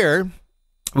year,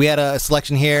 we had a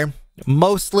selection here,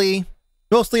 mostly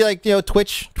like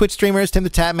Twitch streamers. Tim the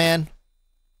Tatman,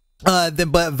 but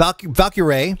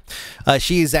Valkyrie,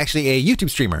 she's actually a YouTube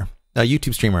streamer,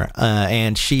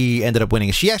 and she ended up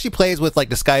winning. She actually plays with like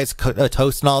Disguised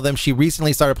Toast and all of them. She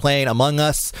recently started playing Among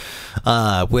Us,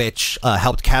 which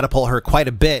helped catapult her quite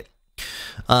a bit.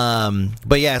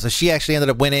 But yeah, so she actually ended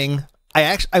up winning.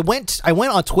 I went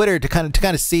on Twitter to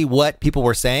kind of see what people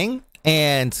were saying,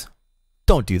 and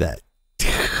don't do that.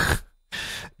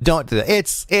 Don't do that.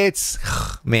 It's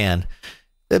man,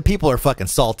 people are fucking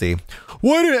salty.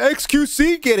 Why did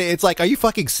XQC get it? It's like, are you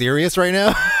fucking serious right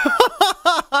now?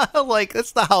 Like,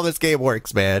 that's not how this game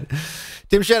works, man.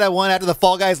 Tim Shed, I won after the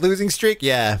Fall Guys losing streak.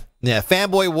 Yeah,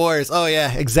 Fanboy Wars. Oh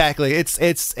yeah, exactly. It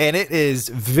is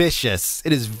vicious.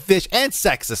 It is vicious and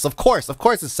sexist. Of course, it's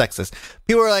sexist.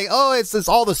 People are like, oh, it's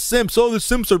all the simps. All the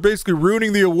simps are basically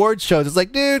ruining the award shows. It's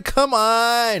like, dude, come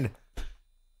on.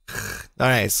 All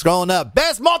right, scrolling up.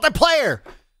 Best multiplayer.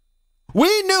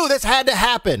 We knew this had to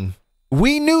happen.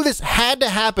 We knew this had to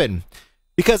happen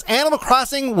because Animal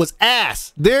Crossing was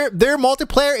ass. Their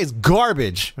multiplayer is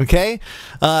garbage, okay?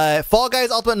 Fall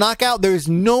Guys Ultimate Knockout, there's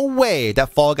no way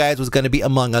that Fall Guys was going to be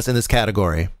among us in this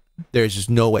category. There's just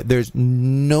no way. There's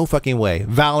no fucking way.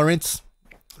 Valorant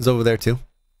is over there too.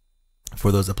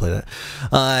 For those that play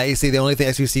that. You see, the only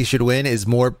thing SUC should win is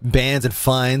more bans and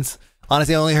fines.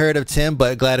 Honestly, I only heard of Tim,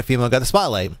 but glad a female got the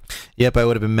spotlight. Yep, I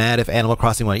would have been mad if Animal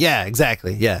Crossing won. Yeah,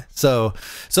 exactly. Yeah. So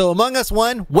Among Us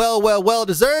won. Well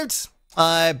deserved.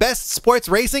 Best sports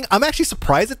racing. I'm actually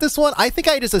surprised at this one. I think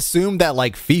I just assumed that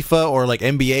like FIFA or like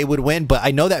NBA would win, but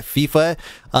I know that FIFA,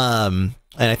 and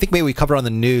I think maybe we covered on the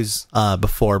news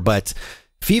before, but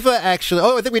FIFA actually.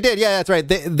 Oh, I think we did. Yeah, that's right.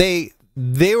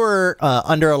 They were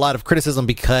under a lot of criticism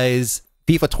because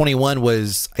FIFA 21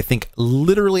 was, I think,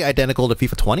 literally identical to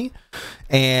FIFA 20,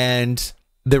 and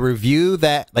the review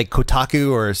that like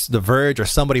Kotaku or The Verge or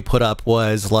somebody put up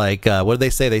was like, what did they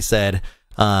say? They said,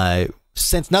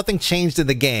 since nothing changed in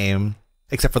the game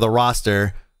except for the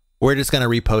roster, we're just going to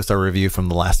repost our review from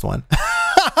the last one.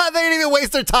 They didn't even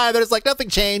waste their time. They're just like, nothing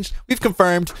changed. We've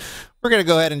confirmed. We're going to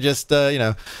go ahead and just, and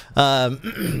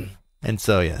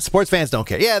so, yeah, sports fans don't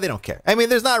care. Yeah, they don't care. I mean,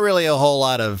 there's not really a whole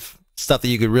lot of stuff that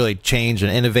you could really change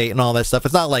and innovate and all that stuff.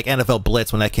 It's not like NFL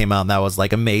Blitz when that came out and that was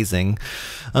like amazing.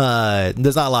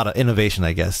 There's not a lot of innovation,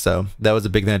 I guess. So that was a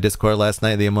big thing on Discord last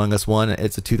night. The Among Us one.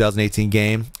 It's a 2018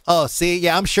 game. Oh, see,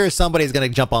 yeah, I'm sure somebody's gonna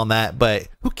jump on that, but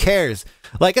who cares?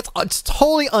 Like, it's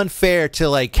totally unfair to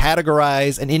like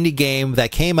categorize an indie game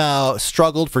that came out,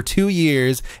 struggled for 2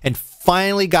 years, and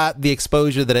finally got the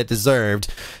exposure that it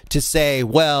deserved to say,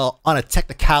 well, on a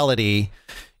technicality,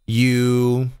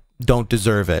 you don't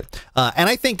deserve it. And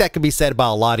I think that could be said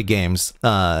about a lot of games,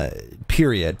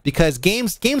 period, because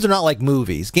games are not like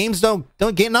movies. Games don't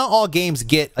get, not all games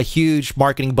get a huge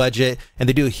marketing budget and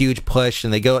they do a huge push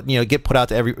and they go, get put out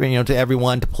to to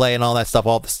everyone to play and all that stuff,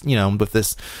 all this, with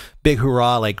this big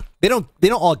hurrah. Like they don't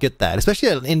all get that, especially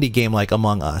an indie game like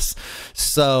Among Us.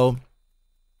 So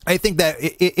I think that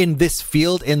in this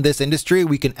field, in this industry,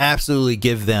 we can absolutely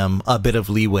give them a bit of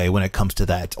leeway when it comes to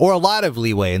that, or a lot of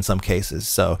leeway in some cases.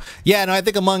 So yeah, no, I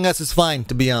think Among Us is fine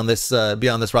to be on this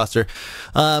roster.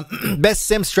 Best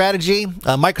sim strategy,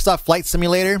 Microsoft Flight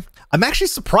Simulator. I'm actually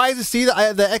surprised to see the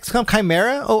XCOM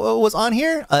Chimera was on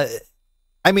here.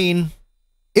 I mean,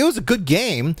 it was a good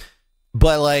game,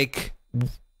 but like,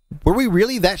 were we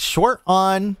really that short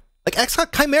on? Like,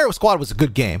 XCOM Chimera Squad was a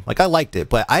good game. Like, I liked it,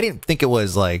 but I didn't think it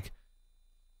was like...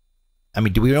 I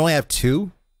mean, do we only have 2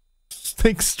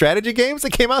 strategy games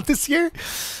that came out this year?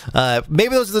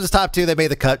 Maybe those are the top 2 that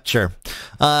made the cut. Sure.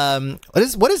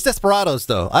 What is Desperados,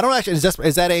 though? I don't actually...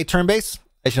 Is that a turn-based?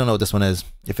 I actually don't know what this one is.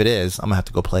 If it is, I'm going to have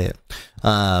to go play it.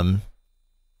 Hardcore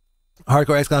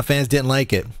XCOM fans didn't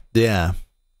like it. Yeah.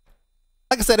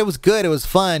 Like I said, it was good. It was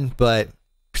fun, but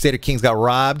Crusader Kings got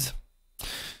robbed.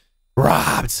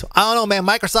 I don't know, man.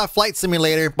 Microsoft Flight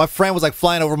Simulator. My friend was like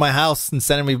flying over my house and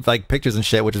sending me like pictures and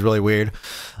shit, which is really weird.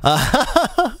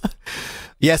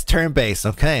 Yes, turn-based.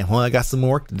 Okay, well, I got some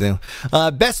more work to do.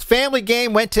 Best family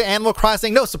game went to Animal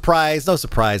Crossing. No surprise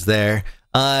there.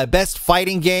 Best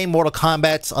fighting game, Mortal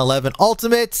Kombat 11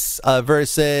 Ultimates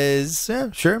versus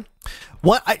sure.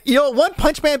 One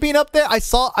Punch Man being up there. I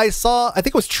saw. I think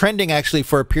it was trending actually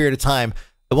for a period of time.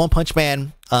 The One Punch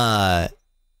Man, the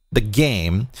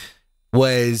game,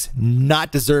 was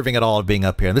not deserving at all of being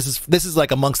up here. And this is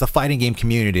like amongst the fighting game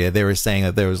community. They were saying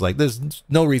that there's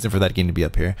no reason for that game to be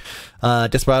up here.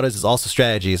 Desperados is also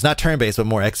strategy. It's not turn-based, but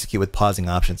more execute with pausing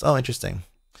options. Oh, interesting.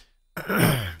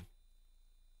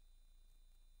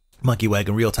 Monkey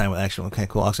Wagon, real time with action. Okay,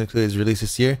 cool. Oxygen is released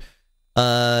this year.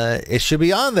 It should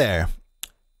be on there.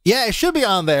 Yeah, it should be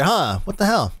on there, huh? What the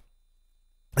hell?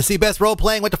 I see best role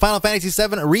playing went to Final Fantasy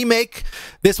VII Remake.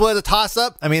 This was a toss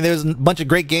up. I mean, there's a bunch of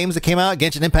great games that came out.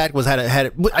 Genshin Impact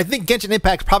I think Genshin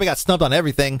Impact probably got snubbed on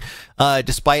everything,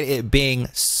 despite it being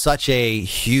such a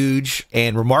huge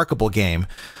and remarkable game.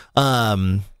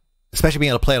 Especially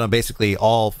being able to play it on basically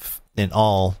all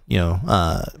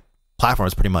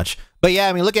platforms pretty much. But yeah,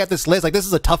 I mean, look at this list. Like, this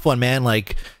is a tough one, man.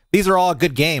 Like, these are all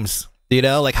good games.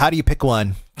 Like, how do you pick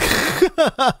one?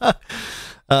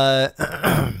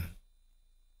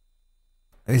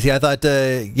 See, I thought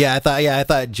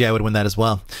Jay would win that as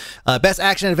well. Best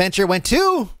action adventure went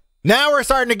to. Now we're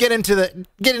starting to get into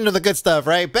the good stuff,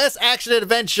 right? Best action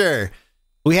adventure.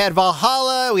 We had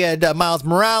Valhalla, we had Miles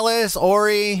Morales,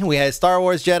 Ori, we had Star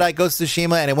Wars Jedi, Ghost of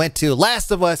Tsushima, and it went to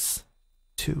Last of Us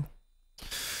 2.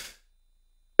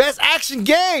 Best action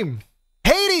game,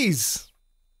 Hades.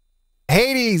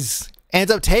 Hades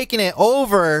ends up taking it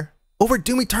over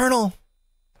Doom Eternal.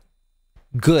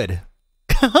 Good.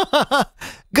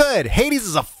 Good. Hades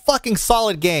is a fucking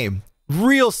solid game.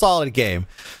 Real solid game.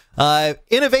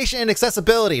 Innovation and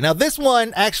accessibility. Now this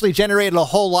one actually generated a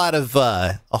whole lot of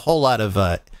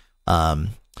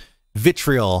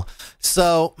vitriol.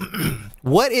 So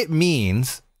what it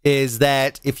means is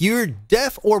that if you're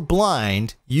deaf or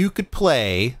blind, you could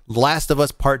play Last of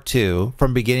Us Part 2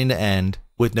 from beginning to end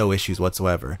with no issues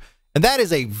whatsoever. And that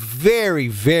is a very,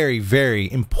 very,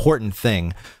 very important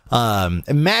thing.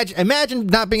 Imagine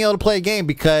not being able to play a game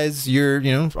because you're,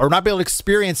 or not be able to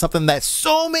experience something that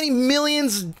so many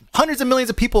millions, hundreds of millions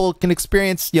of people can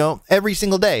experience, every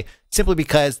single day, simply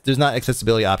because there's not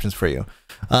accessibility options for you.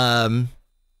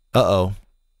 Uh-oh.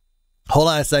 Hold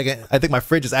on a second. I think my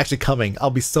fridge is actually coming.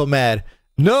 I'll be so mad.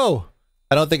 No,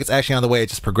 I don't think it's actually on the way. It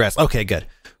just progressed. Okay, good.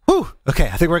 Whew. Okay,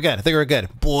 I think we're good.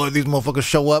 Boy, these motherfuckers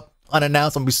show up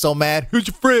unannounced. I'm gonna be so mad. Who's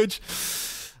your fridge?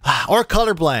 Or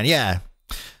colorblind, yeah.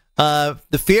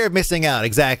 The fear of missing out.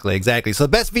 Exactly. So the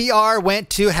best VR went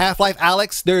to Half-Life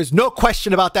Alyx. There's no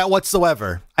question about that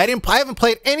whatsoever. I haven't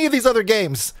played any of these other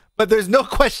games, but there's no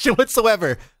question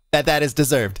whatsoever that is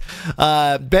deserved.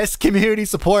 Best community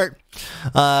support.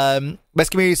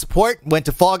 Best community support went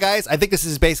to Fall Guys. I think this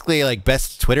is basically like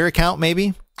best Twitter account,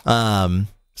 maybe.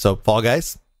 So Fall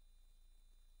Guys.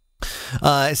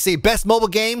 See, best mobile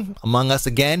game, Among Us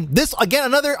again. This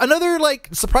again, another like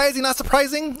surprising, not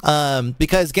surprising,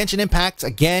 because Genshin Impact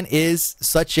again is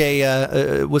such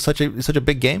a such a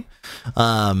big game,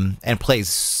 and plays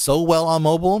so well on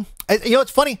mobile.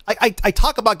 It's funny. I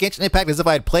talk about Genshin Impact as if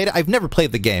I had played it. I've never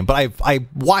played the game, but I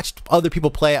watched other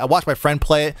people play it. I watched my friend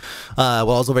play it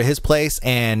while I was over at his place,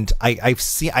 and I've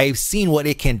seen what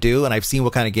it can do, and I've seen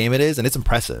what kind of game it is, and it's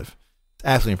impressive. It's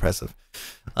absolutely impressive.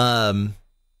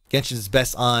 Genshin is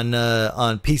best on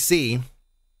PC.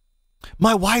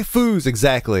 My waifus,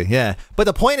 exactly, yeah. But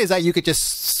the point is that you could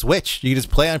just switch. You just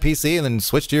play on PC and then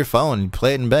switch to your phone and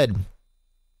play it in bed.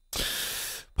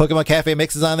 Pokemon Cafe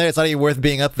Mix is on there. It's not even worth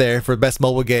being up there for best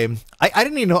mobile game. I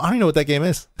don't even know what that game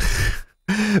is.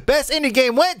 Best indie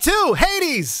game went to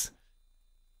Hades.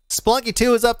 Spelunky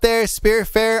 2 is up there.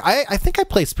 Spiritfarer. I think I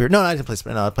played Spirit. No, I didn't play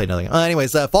Spirit. No, I played nothing.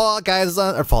 Anyways, Fall Guys is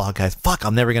on, or Fall Guys. Fuck,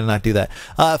 I'm never gonna not do that.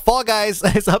 Fall Guys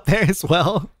is up there as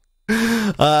well.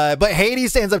 But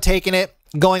Hades ends up taking it,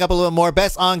 going up a little more.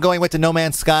 Best ongoing went to No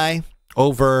Man's Sky.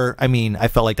 I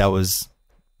felt like that was,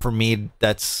 for me,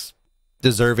 that's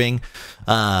deserving.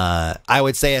 I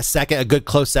would say a good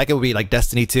close second would be like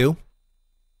Destiny 2.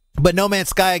 But No Man's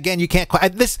Sky, again, you can't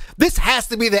quite. This has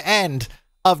to be the end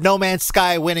of No Man's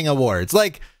Sky winning awards.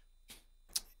 Like,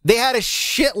 they had a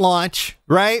shit launch,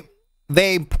 right?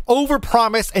 They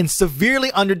overpromised and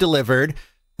severely underdelivered.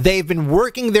 They've been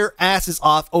working their asses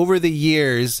off over the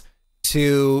years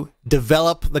to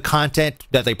develop the content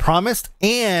that they promised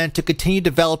and to continue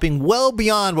developing well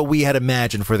beyond what we had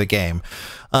imagined for the game.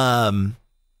 But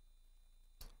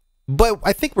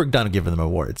I think we're done giving them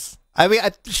awards. I mean,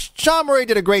 Sean Murray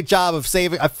did a great job of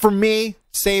saving the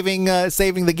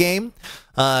game.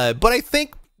 But I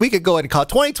think we could go ahead and call it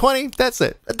 2020. That's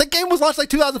it. The game was launched like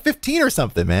 2015 or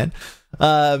something, man.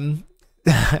 I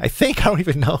don't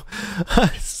even know.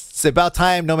 It's about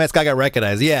time No Man's Sky got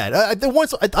recognized. Yeah, I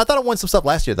thought it won some stuff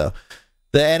last year, though.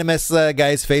 The Animus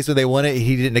guy's face when they won it,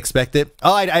 he didn't expect it.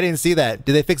 Oh, I didn't see that.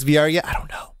 Did they fix VR yet? I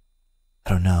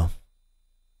don't know.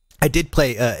 I did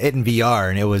play it in VR,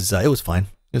 and it was fine.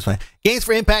 It was fine. Games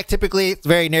for Impact, typically, it's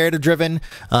very narrative driven.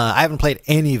 I haven't played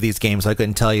any of these games, so I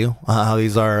couldn't tell you how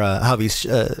these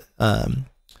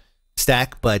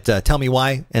stack, but Tell Me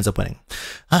Why ends up winning.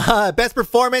 Best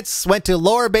performance went to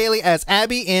Laura Bailey as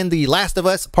Abby in The Last of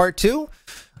Us Part 2.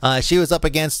 She was up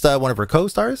against one of her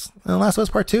co-stars in The Last of Us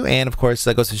Part 2, and of course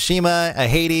Ghost of Tsushima,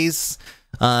 Hades,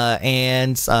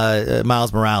 and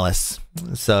Miles Morales.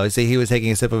 So see, he was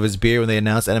taking a sip of his beer when they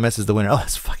announced NMS is the winner. Oh,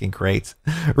 that's fucking great.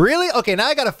 Really? Okay, now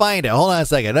I gotta find it. Hold on a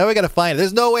second. Now we gotta find it.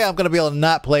 There's no way I'm gonna be able to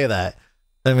not play that.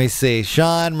 Let me see.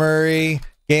 Sean Murray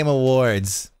Game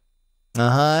Awards.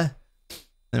 Let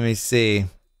me see.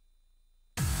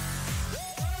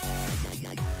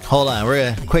 Hold on.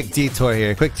 We're gonna quick detour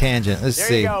here. Quick tangent. Let's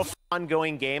see. There you go.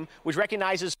 Ongoing game, which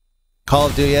recognizes Call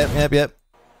of Duty. Yep.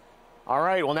 All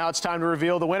right, well, now it's time to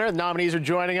reveal the winner. The nominees are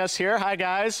joining us here. Hi,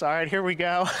 guys. All right, here we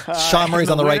go. Sean Murray's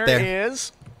on the right there.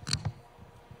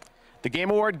 The Game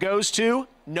Award goes to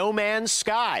No Man's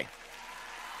Sky.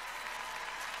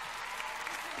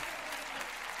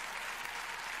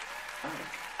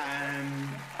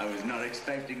 I was not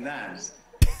expecting that.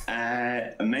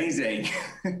 Amazing.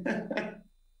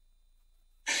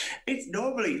 It's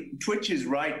normally, Twitch is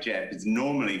right, Jeff. It's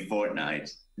normally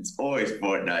Fortnite. It's always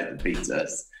Fortnite that beats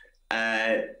us.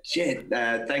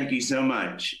 Thank you so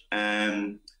much.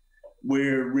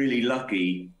 we're really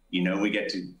lucky. You know, we get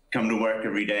to come to work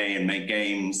every day and make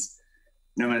games.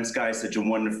 No Man's Sky is such a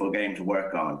wonderful game to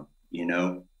work on, you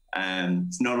know.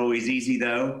 It's not always easy,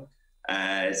 though.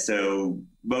 So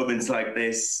moments like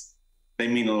this, they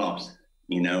mean a lot,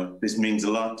 you know. This means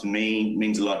a lot to me,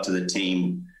 means a lot to the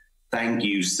team. Thank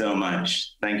you so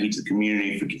much. Thank you to the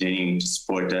community for continuing to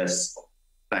support us.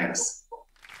 Thanks.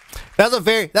 That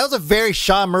was a very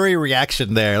Sean Murray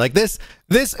reaction there. Like this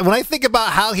when I think about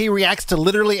how he reacts to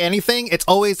literally anything, it's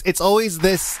always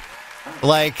this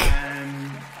like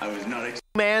I was not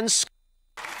man's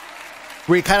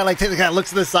where he kind of like looks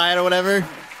to the side or whatever.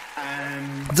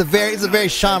 It's a very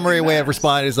Sean Murray way of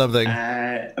responding to something.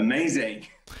 Amazing.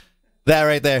 That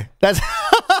right there. That's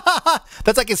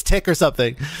that's like his tick or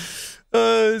something.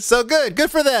 So good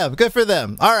for them. Good for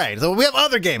them. All right. So we have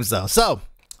other games though. So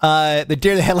the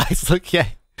deer in the headlights look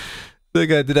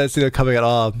did not see that coming at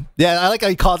all. Yeah, I like how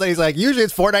he calls it. He's like, usually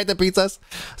it's Fortnite that beats us.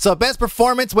 So best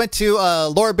performance went to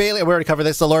Laura Bailey. We already covered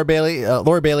this. So Laura Bailey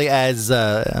as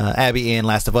Abby in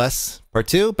Last of Us Part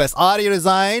 2. Best audio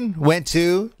design went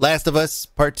to Last of Us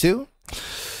Part 2.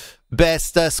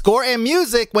 Best score and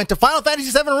music went to Final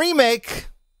Fantasy VII Remake.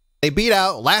 They beat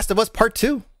out Last of Us Part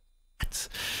 2.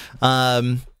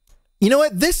 You know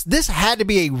what? This had to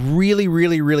be a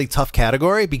really tough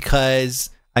category because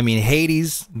I mean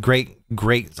Hades, great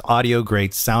audio,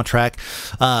 great soundtrack.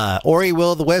 Ori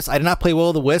Will of the Wisps. I did not play Will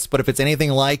of the Wisps, but if it's anything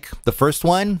like the first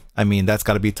one, I mean that's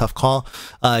got to be a tough call.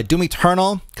 Doom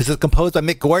Eternal, because it's composed by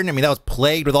Mick Gordon. I mean that was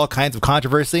plagued with all kinds of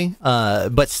controversy,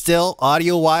 but still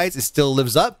audio wise, it still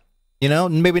lives up. You know,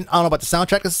 maybe I don't know about the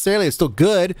soundtrack necessarily. It's still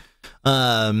good,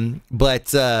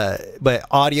 but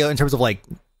audio in terms of like,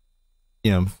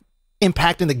 you know,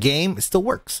 impacting the game, it still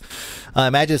works.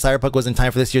 Imagine if Cyberpunk was in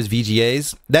time for this year's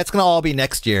VGAs. That's gonna all be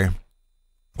next year.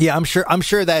 Yeah, I'm sure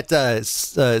that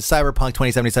Cyberpunk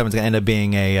 2077 is gonna end up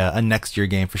being a next year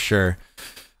game for sure.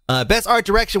 Best art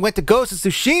direction went to Ghost of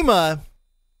Tsushima.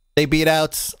 They beat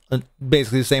out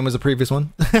basically the same as the previous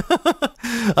one.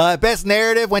 Best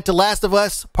narrative went to Last of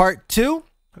Us Part 2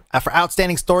 for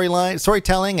outstanding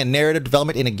storytelling and narrative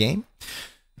development in a game.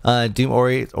 Doom,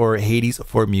 Ori, or Hades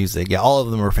for music. Yeah, all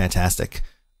of them were fantastic.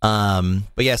 But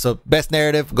yeah, so best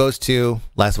narrative goes to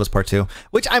Last of Us Part 2,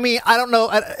 which I mean, I don't know,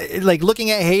 like looking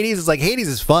at Hades, it's like Hades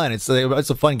is fun. It's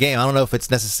a fun game. I don't know if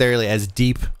it's necessarily as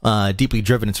deeply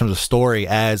driven in terms of story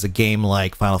as a game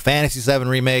like Final Fantasy VII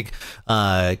Remake,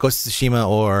 Ghost of Tsushima,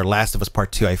 or Last of Us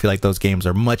Part 2. I feel like those games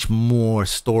are much more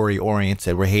story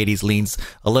oriented, where Hades leans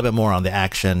a little bit more on the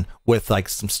action with like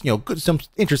some, you know, some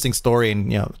interesting story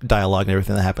and, you know, dialogue and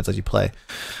everything that happens as you play.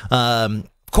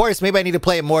 Of course, maybe I need to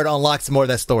play it more to unlock some more of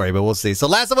that story, but we'll see. So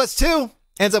Last of Us 2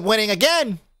 ends up winning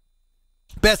again.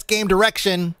 Best game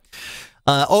direction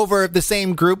over the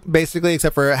same group, basically,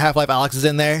 except for Half-Life Alyx is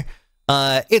in there.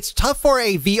 It's tough for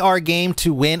a VR game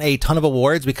to win a ton of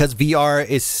awards because VR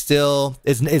is still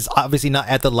is obviously not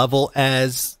at the level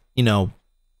as, you know,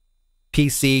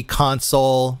 PC,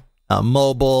 console,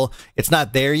 mobile. It's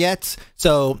not there yet.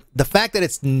 So the fact that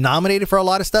it's nominated for a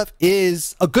lot of stuff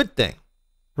is a good thing.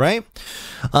 Right?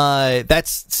 That's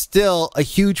still a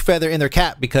huge feather in their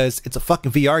cap because it's a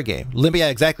fucking VR game. Yeah,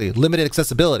 exactly. Limited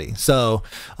accessibility. So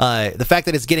the fact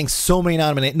that it's getting so many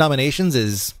nominations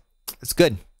it's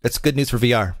good. That's good news for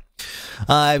VR.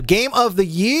 Game of the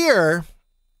Year.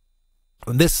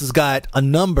 This has got a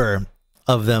number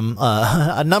of them.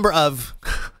 A number of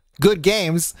good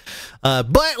games,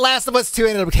 but Last of Us 2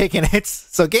 ended up taking it.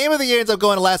 So Game of the Year ends up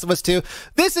going to Last of Us 2.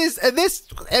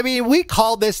 I mean, we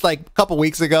called this like a couple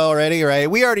weeks ago already, right?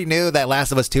 We already knew that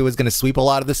Last of Us 2 was going to sweep a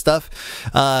lot of this stuff.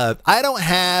 I don't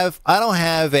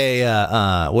have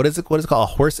a what is it called, a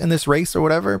horse in this race or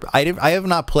whatever. I have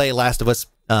not played Last of Us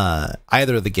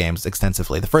either of the games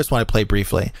extensively. The first one I played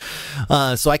briefly,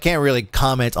 so I can't really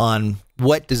comment on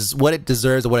what it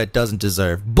deserves or what it doesn't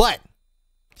deserve. But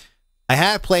I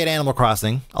have played Animal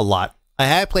Crossing a lot. I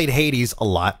have played Hades a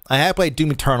lot. I have played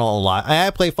Doom Eternal a lot. I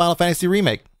have played Final Fantasy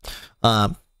Remake.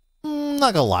 Not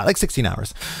a lot, like 16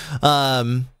 hours.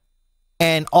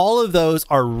 And all of those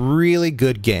are really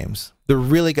good games. They're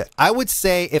really good. I would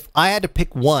say if I had to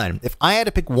pick one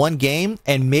game,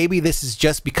 and maybe this is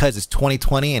just because it's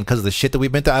 2020 and because of the shit that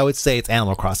we've been through, I would say it's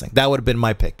Animal Crossing. That would have been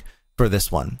my pick for this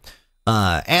one.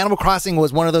 Animal Crossing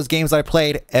was one of those games that I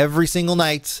played every single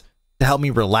night to help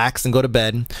me relax and go to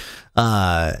bed,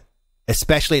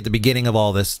 especially at the beginning of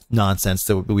all this nonsense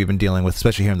that we've been dealing with,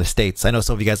 especially here in the States. I know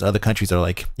some of you guys in other countries are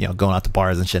like, you know, going out to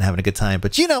bars and shit, having a good time,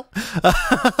 but you know,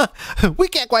 we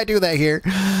can't quite do that here.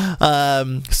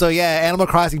 So yeah, Animal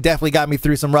Crossing definitely got me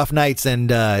through some rough nights,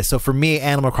 and so for me,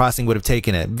 Animal Crossing would have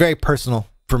taken it. Very personal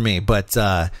for me, but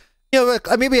You know,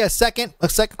 maybe a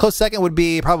close second would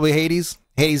be probably Hades.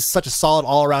 Hades is such a solid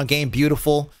all-around game,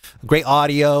 beautiful, great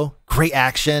audio, great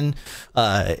action,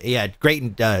 yeah,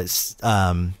 great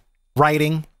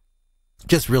writing,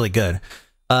 just really good.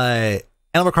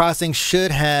 Animal Crossing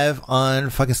should have on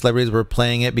fucking celebrities were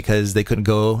playing it because they couldn't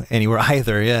go anywhere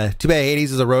either. Yeah, too bad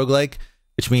Hades is a roguelike,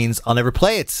 which means I'll never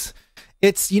play it.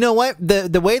 It's, you know what,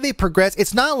 the way they progress,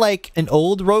 it's not like an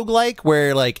old roguelike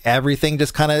where like everything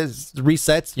just kind of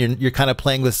resets. You're kind of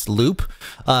playing this loop.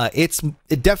 It's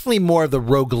definitely more of the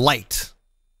roguelite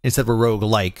instead of a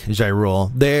roguelike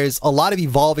Hyrule. There's a lot of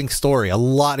evolving story, a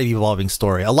lot of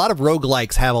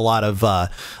roguelikes have a lot of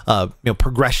you know,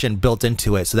 progression built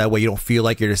into it, so that way you don't feel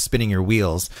like you're just spinning your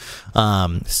wheels.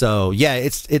 So yeah,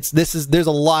 there's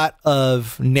a lot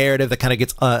of narrative that kind of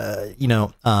gets you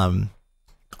know,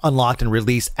 unlocked and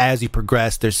released as you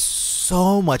progress. There's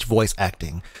so much voice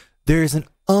acting. There's an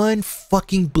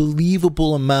unfucking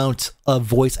believable amount of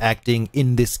voice acting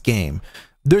in this game.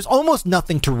 There's almost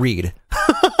nothing to read.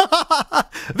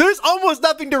 There's almost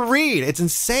nothing to read. It's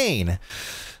insane.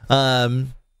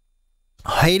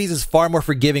 Hades is far more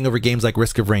forgiving over games like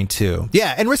Risk of Rain 2.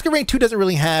 Yeah, and Risk of Rain 2 doesn't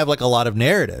really have like a lot of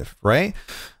narrative, right?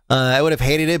 I would have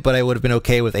hated it, but I would have been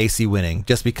okay with AC winning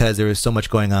just because there was so much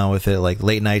going on with it, like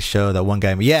late night show, that one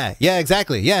guy. Yeah,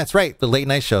 exactly. Yeah, that's right. The late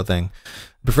night show thing.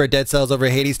 Prefer Dead Cells over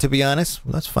Hades, to be honest.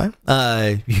 Well, that's fine.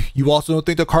 You also don't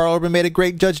think that Carl Urban made a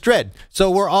great Judge Dredd. So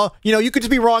we're all, you know, you could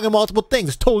just be wrong in multiple things.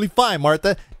 It's totally fine,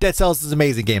 Martha. Dead Cells is an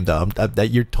amazing game, though.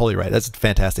 You're totally right. That's a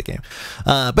fantastic game.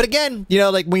 But again, you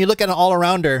know, like when you look at an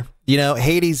all-arounder, you know,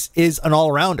 Hades is an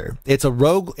all-arounder. It's a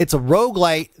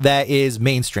roguelite that is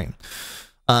mainstream.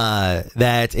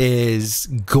 That is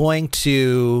going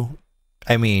to,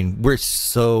 I mean, we're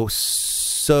so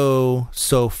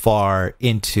far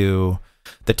into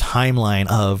the timeline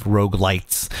of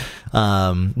roguelites.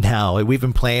 Now we've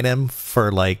been playing them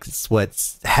for like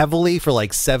heavily for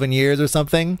like 7 years or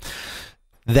something.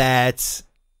 That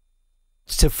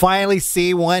to finally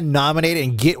see one nominated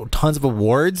and get tons of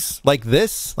awards like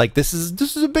this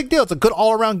is a big deal. It's a good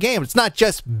all-around game. It's not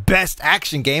just best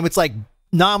action game. It's like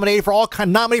nominated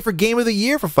for Game of the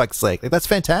Year, for fuck's sake. Like, that's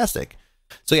fantastic.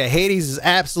 So yeah, Hades is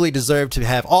absolutely deserved to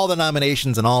have all the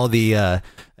nominations and all the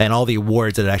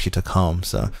awards that it actually took home.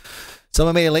 So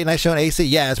someone made a late night show on AC.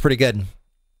 Yeah, it's pretty good.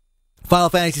 Final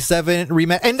Fantasy VII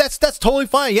remake, and that's totally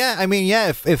fine. Yeah, I mean, yeah,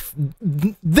 if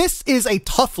this is a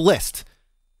tough list.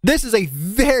 This is a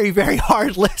very, very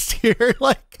hard list here.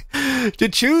 Like, to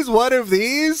choose one of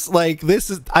these, like, this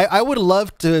is, I would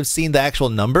love to have seen the actual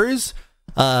numbers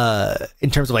in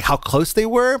terms of like how close they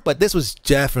were, but this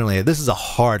is a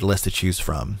hard list to choose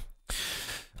from.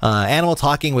 Animal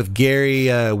Talking with Gary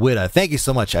Witta. Thank you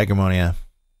so much, Agramonia.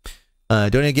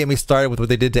 Don't even get me started with what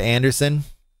they did to Anderson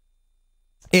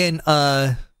in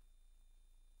oh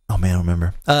man, I don't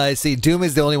remember. See, Doom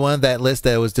is the only one on that list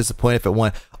that was disappointed if it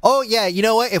won. Oh yeah, you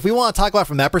know what, if we want to talk about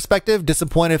from that perspective,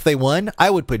 disappointed if they won, I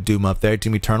would put Doom up there.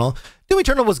 Doom Eternal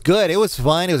was good. It was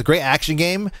fun. It was a great action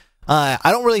game. I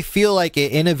don't really feel like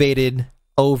it innovated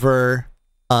over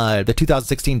the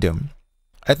 2016 Doom.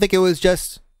 I think it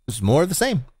was more of the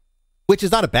same, which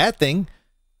is not a bad thing.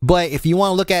 But if you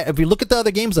want to look at the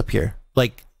other games up here,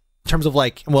 like in terms of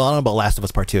like, well, I don't know about Last of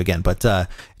Us Part 2 again, but in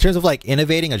terms of like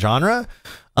innovating a genre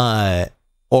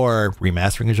or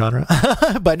remastering a genre,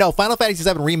 but no, Final Fantasy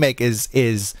VII Remake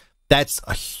that's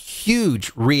a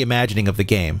huge reimagining of the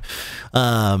game.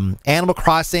 Animal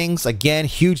Crossings, again,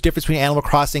 huge difference between Animal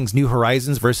Crossing's New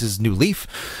Horizons versus New Leaf.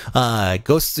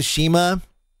 Ghost of Tsushima,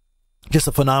 just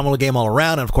a phenomenal game all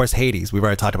around, and of course Hades. We've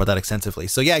already talked about that extensively.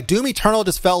 So yeah, Doom Eternal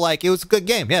just felt like it was a good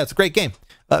game. Yeah, it's a great game.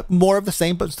 More of the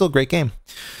same, but still a great game.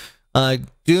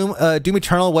 Doom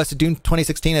Eternal was to Doom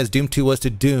 2016 as Doom 2 was to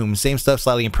Doom. Same stuff,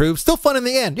 slightly improved. Still fun in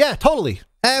the end. Yeah, totally.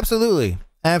 Absolutely.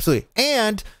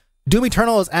 And Doom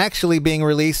Eternal is actually being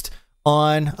released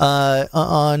on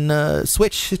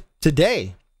Switch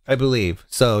today, I believe.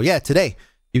 So yeah, today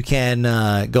you can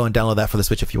go and download that for the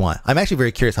Switch if you want. I'm actually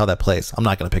very curious how that plays. I'm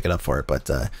not going to pick it up for it, but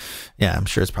yeah, I'm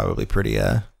sure it's probably pretty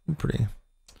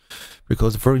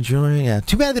close for enjoying. Yeah,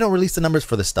 too bad they don't release the numbers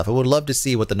for this stuff. I would love to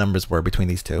see what the numbers were between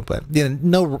these two, but you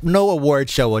know, no award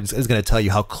show is going to tell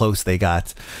you how close they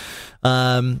got.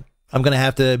 I'm going to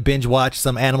have to binge watch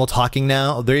some Animal Talking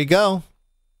now. Oh, there you go.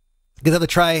 Gonna have to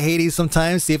try Hades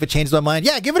sometimes, see if it changes my mind.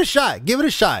 Yeah, give it a shot.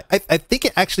 I think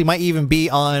it actually might even be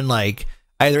on like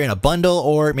either in a bundle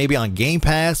or maybe on Game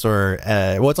Pass or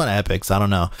it's on Epic. So I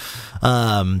don't know.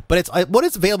 But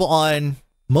it's available on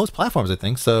most platforms, I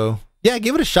think. So yeah,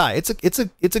 give it a shot.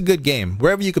 It's a good game.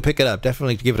 Wherever you could pick it up,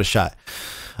 definitely give it a shot.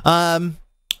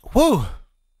 Whew.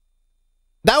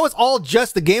 That was all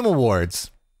just the Game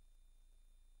Awards.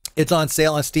 It's on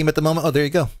sale on Steam at the moment. Oh, there you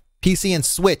go. PC and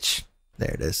Switch.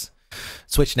 There it is.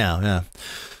 Switch now. Yeah.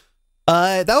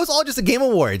 That was all just the Game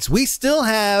Awards. We still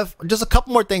have just a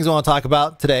couple more things we want to talk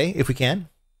about today, if we can.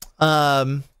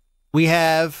 We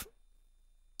have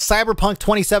Cyberpunk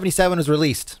 2077 was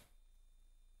released.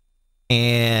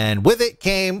 And with it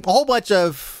came a whole bunch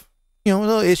of,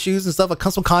 little issues and stuff, like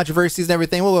some controversies and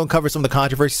everything. We'll cover some of the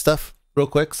controversy stuff real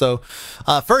quick. So,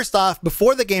 first off,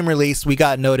 before the game release, we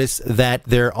got notice that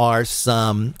there are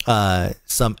some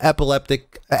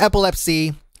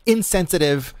epilepsy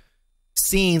insensitive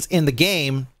scenes in the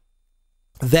game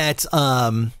that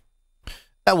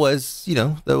was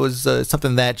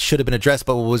something that should have been addressed.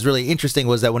 But what was really interesting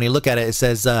was that when you look at it, it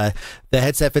says the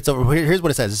headset fits over. Here's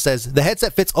what it says. It says the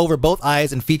headset fits over both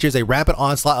eyes and features a rapid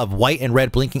onslaught of white and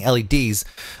red blinking LEDs,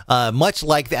 much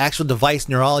like the actual device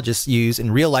neurologists use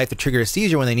in real life to trigger a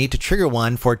seizure when they need to trigger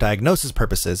one for diagnosis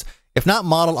purposes. If not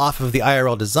modeled off of the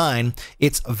IRL design,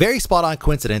 it's a very spot-on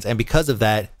coincidence, and because of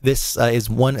that, this is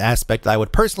one aspect I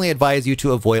would personally advise you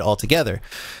to avoid altogether.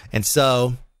 And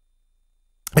so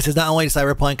it says not only does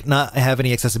Cyberpunk not have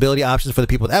any accessibility options for the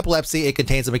people with epilepsy, it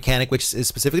contains a mechanic which is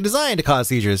specifically designed to cause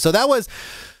seizures. So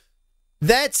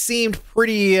that seemed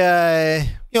pretty, if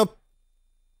you don't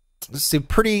see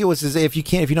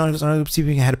if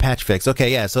you had a patch fix.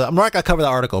 Okay, yeah. So I'm not gonna cover the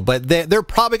article, but they're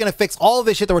probably gonna fix all of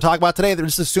this shit that we're talking about today. They're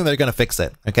just assume they're gonna fix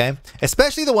it. Okay,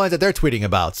 especially the ones that they're tweeting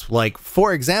about. Like,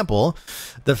 for example,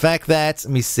 the fact that,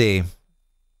 let me see,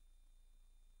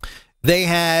 they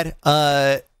had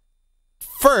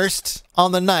first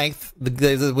on the 9th,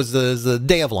 was the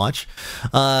day of launch.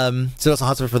 So it's a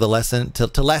hospital for the lesson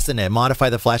to lessen it, modify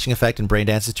the flashing effect in brain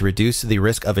dances to reduce the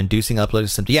risk of inducing uploading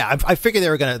symptoms. Yeah, I figured they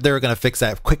were gonna fix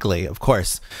that quickly. Of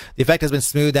course, the effect has been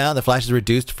smoothed down. The flash is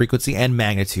reduced frequency and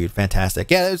magnitude. Fantastic.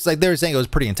 Yeah, it's like they were saying it was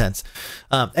pretty intense.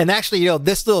 And actually,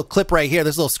 this little clip right here,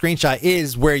 this little screenshot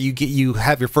is where you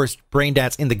have your first brain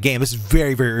dance in the game. This is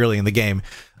very, very early in the game.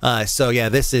 So yeah,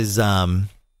 this is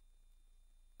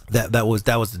That was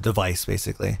the device,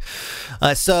 basically.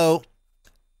 So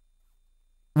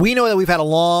we know that we've had a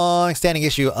long-standing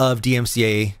issue of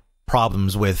DMCA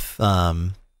problems with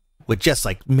just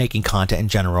like making content in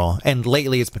general, and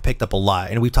lately it's been picked up a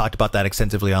lot, and we've talked about that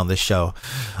extensively on this show.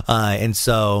 And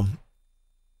so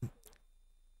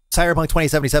Cyberpunk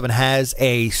 2077 has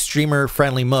a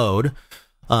streamer-friendly mode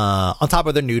on top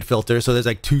of the nude filter, so there's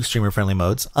like 2 streamer-friendly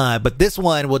modes. But this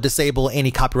one will disable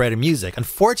any copyrighted music.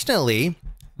 Unfortunately,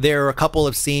 there are a couple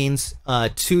of scenes,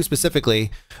 2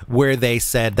 specifically, where they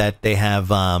said that they have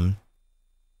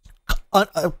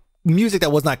music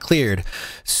that was not cleared,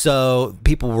 so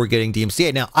people were getting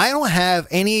DMCA. Now, I don't have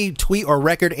any tweet or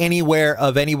record anywhere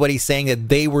of anybody saying that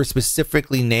they were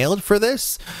specifically nailed for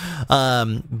this,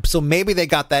 so maybe they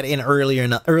got that in early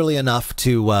enough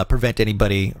to prevent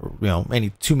anybody,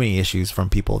 any too many issues from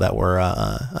people that were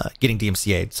getting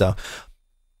DMCA'd. So.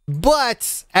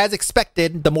 But as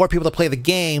expected, the more people that play the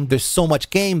game, there's so much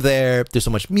game there, there's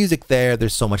so much music there,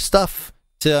 there's so much stuff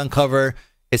to uncover.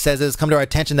 It says it's come to our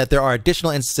attention that there are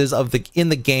additional instances in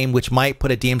the game which might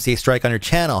put a DMCA strike on your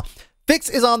channel. Fix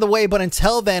is on the way, but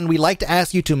until then, we like to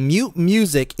ask you to mute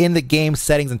music in the game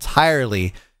settings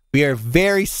entirely. We are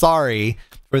very sorry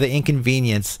for the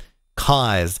inconvenience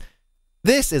caused.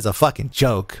 This is a fucking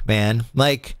joke, man.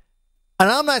 Like, and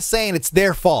I'm not saying it's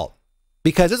their fault,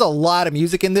 because there's a lot of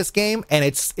music in this game, and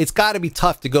it's got to be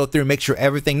tough to go through and make sure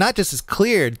everything not just is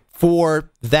cleared for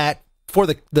the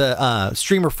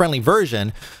streamer friendly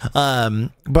version,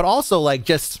 but also like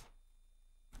just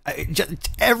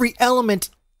every element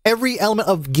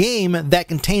of game that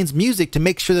contains music to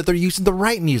make sure that they're using the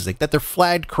right music, that they're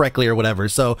flagged correctly or whatever.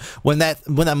 So when that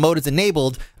mode is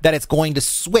enabled, that it's going to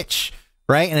switch.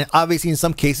 Right, and obviously in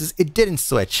some cases it didn't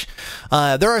switch.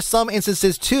 There are some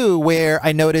instances too where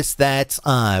I noticed that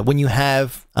when you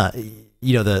have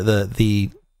the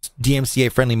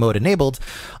DMCA friendly mode enabled,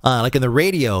 like in the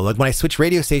radio, like when I switch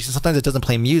radio stations, sometimes it doesn't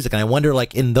play music, and I wonder,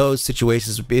 like, in those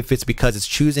situations, if it's because it's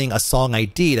choosing a song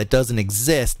ID that doesn't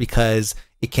exist because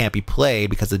it can't be played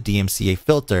because of the DMCA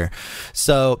filter.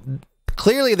 So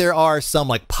clearly there are some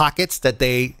like pockets that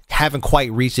they haven't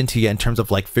quite reached into yet in terms of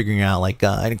like figuring out like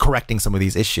and correcting some of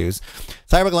these issues.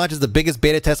 Cyberpunk launches the biggest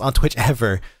beta test on Twitch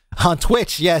ever. On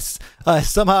Twitch, yes.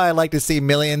 Somehow I like to see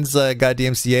millions got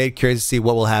DMCA. Curious to see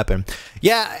what will happen.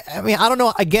 Yeah, I mean, I don't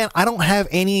know. Again, I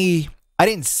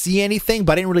didn't see anything,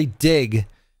 but I didn't really dig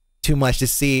too much to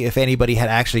see if anybody had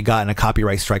actually gotten a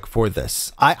copyright strike for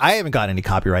this. I haven't gotten any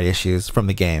copyright issues from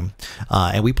the game,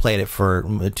 and we played it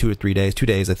for 2 or 3 days, 2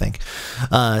 days, I think.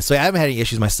 So I haven't had any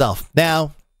issues myself.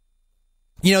 Now,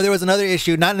 You know, there was another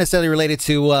issue, not necessarily related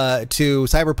to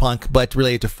Cyberpunk, but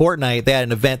related to Fortnite. They had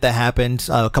an event that happened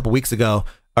a couple weeks ago,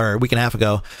 or a week and a half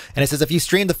ago, and it says if you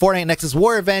stream the Fortnite Nexus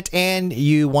War event and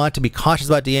you want to be cautious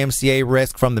about DMCA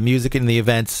risk from the music in the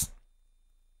events,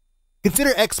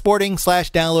 consider exporting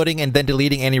 / downloading and then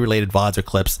deleting any related VODs or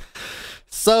clips.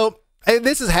 So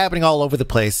this is happening all over the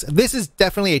place. This is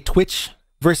definitely a Twitch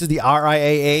versus the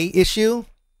RIAA issue.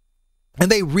 And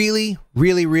they really,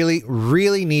 really, really,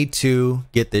 really need to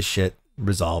get this shit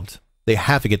resolved. They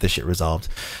have to get this shit resolved.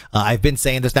 I've been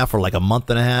saying this now for like a month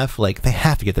and a half. Like, they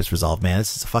have to get this resolved, man.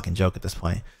 This is a fucking joke at this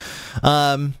point.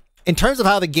 In terms of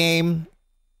how the game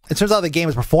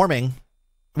is performing,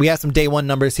 we have some day one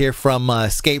numbers here from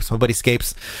Scapes, my buddy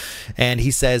Scapes. And he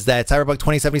says that Cyberpunk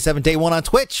 2077 day one on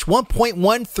Twitch,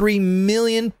 1.13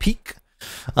 million peak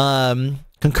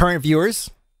concurrent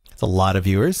viewers. That's a lot of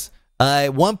viewers.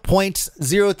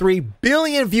 1.03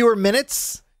 billion viewer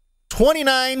minutes,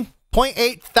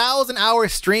 29.8 thousand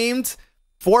hours streamed,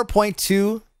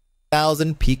 4.2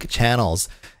 thousand peak channels.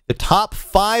 The top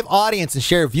 5 audience and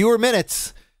share of viewer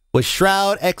minutes was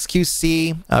Shroud,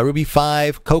 XQC, Ruby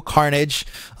 5, Co Carnage,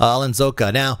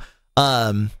 Alanzoka. Now,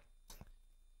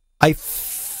 I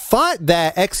thought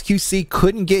that XQC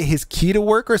couldn't get his key to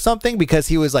work or something because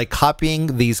he was like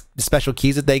copying these special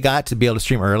keys that they got to be able to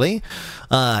stream early,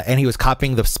 and he was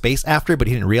copying the space after, but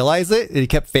he didn't realize it. He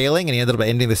kept failing, and he ended up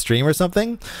ending the stream or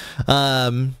something.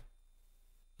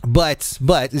 But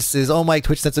this is oh my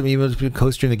Twitch sent some emails to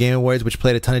co-stream the Game Awards, which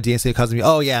played a ton of DNC causing me.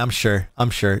 Oh yeah, I'm sure.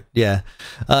 Yeah.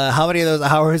 How many of those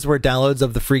hours were downloads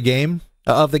of the free game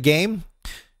of the game?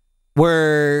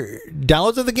 Were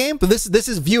downloads of the game? But this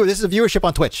is viewership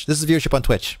on Twitch. This is viewership on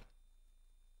Twitch.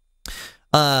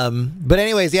 But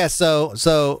anyways, yeah.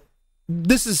 So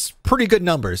this is pretty good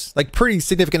numbers, like pretty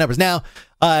significant numbers. Now,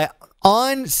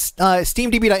 on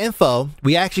SteamDB.info,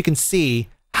 we actually can see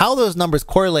how those numbers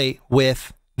correlate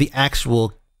with the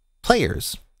actual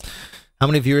players. How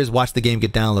many viewers watch the game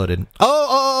get downloaded?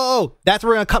 Oh, that's what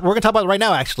we're gonna talk about right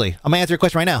now. Actually, I'm gonna answer your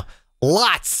question right now.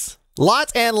 Lots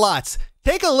and lots.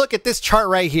 Take a look at this chart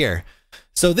right here.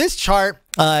 So this chart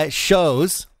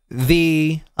shows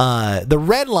the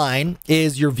red line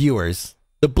is your viewers.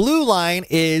 The blue line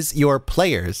is your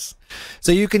players.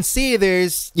 So you can see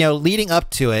there's, leading up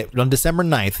to it on December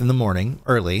 9th in the morning,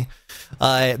 early,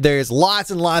 there's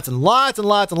lots and lots and lots and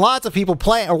lots and lots of people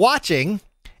playing or watching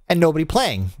and nobody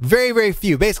playing. Very, very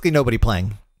few, basically nobody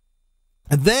playing.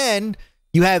 And then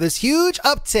you have this huge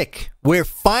uptick where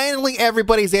finally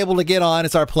everybody's able to get on and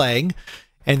start playing.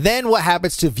 And then what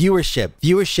happens to viewership?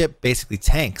 Viewership basically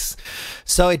tanks.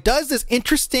 So it does this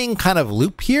interesting kind of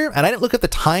loop here. And I didn't look at the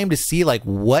time to see like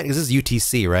what is this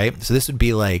UTC, right? So this would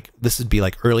be like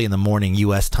early in the morning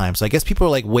US time. So I guess people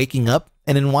are like waking up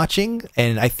and then watching.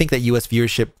 And I think that US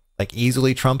viewership like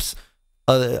easily trumps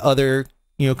other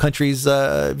countries'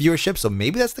 viewership. So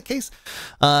maybe that's the case.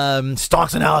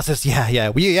 Stocks analysis.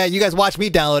 Yeah. You guys watch me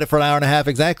download it for an hour and a half.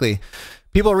 Exactly.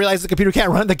 People realize the computer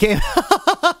can't run the game.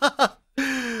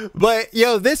 But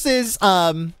this is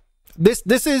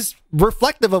this is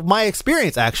reflective of my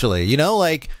experience, actually.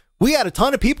 Like we had a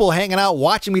ton of people hanging out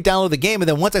watching me download the game, and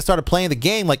then once I started playing the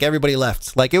game, like everybody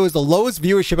left. Like it was the lowest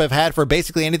viewership I've had for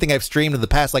basically anything I've streamed in the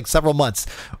past like several months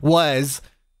was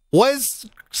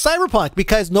Cyberpunk,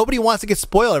 because nobody wants to get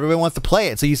spoiled. Everybody wants to play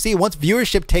it. So you see, once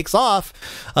viewership takes off,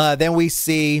 then we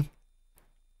see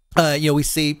once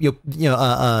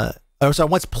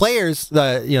players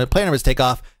player numbers take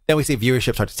off, then we see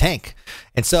viewership start to tank.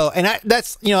 And so,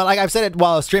 that's, like I've said it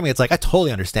while I was streaming, it's like, I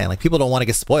totally understand. Like people don't want to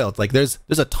get spoiled. Like there's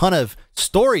a ton of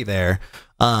story there.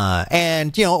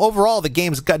 And overall the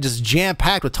game's got just jam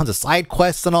packed with tons of side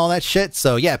quests and all that shit.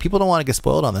 So yeah, people don't want to get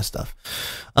spoiled on this stuff.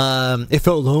 It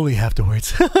felt lonely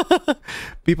afterwards.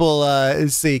 People,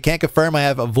 can't confirm. I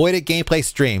have avoided gameplay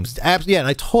streams. Yeah. And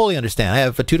I totally understand. I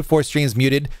have 2 to 4 streams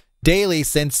muted daily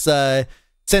since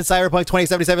Cyberpunk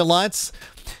 2077 launched.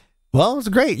 Well, it's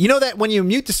great. You know that when you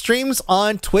mute the streams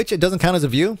on Twitch, it doesn't count as a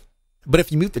view, but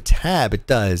if you mute the tab, it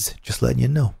does. Just letting you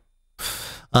know.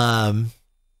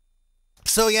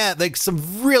 So yeah, like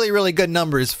some really, really good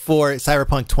numbers for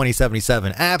Cyberpunk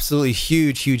 2077. Absolutely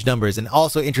huge numbers, and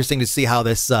also interesting to see how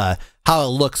this how it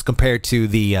looks compared to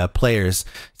the players.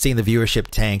 Seeing the viewership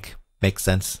tank makes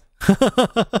sense.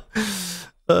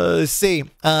 Let's see.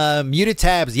 Muted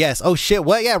tabs. Yes. Oh shit.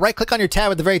 What? Yeah. Right click on your tab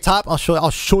at the very top. I'll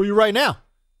show you right now.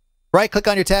 Right click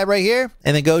on your tab right here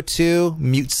and then go to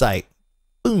mute site.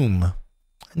 Boom.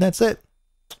 And that's it.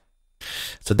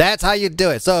 So that's how you do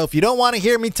it. So if you don't want to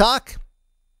hear me talk,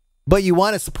 but you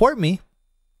want to support me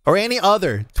or any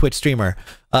other Twitch streamer,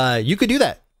 you could do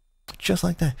that. Just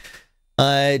like that.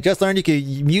 Just learned you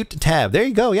could mute tab. There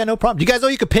you go. Yeah, no problem. Do you guys know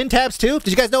you could pin tabs too? Did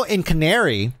you guys know in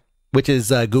Canary, which is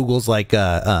Google's like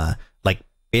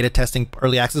beta testing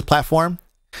early access platform,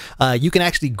 you can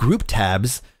actually group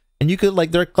tabs, and you could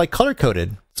they're like color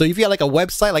coded. So if you have like a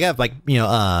website, like I have like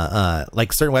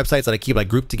like certain websites that I keep like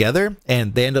grouped together,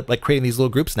 and they end up like creating these little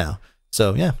groups now.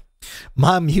 So yeah.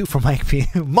 Mom mute for Mike B.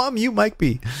 Mom mute Mike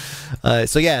B.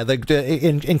 So yeah,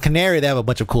 in Canary they have a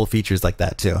bunch of cool features like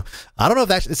that too. I don't know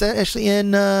if it's actually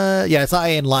in. Yeah, it's not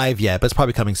in live yet, but it's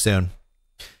probably coming soon.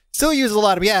 Still uses a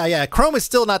lot of Chrome is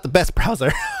still not the best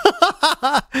browser,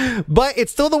 but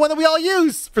it's still the one that we all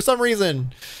use for some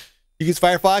reason. You use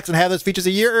Firefox and have those features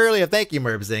a year earlier. Thank you,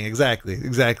 Merbzing.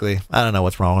 Exactly. I don't know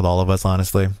what's wrong with all of us,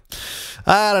 honestly.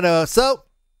 I don't know. So.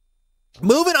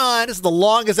 Moving on, this is the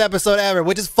longest episode ever,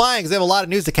 which is fine because they have a lot of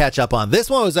news to catch up on. This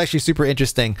one was actually super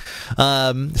interesting.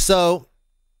 So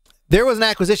there was an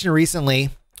acquisition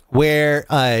recently where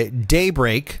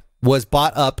Daybreak was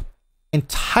bought up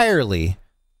entirely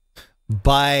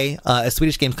by a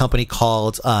Swedish games company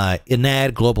called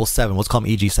Enad Global 7. Let's call them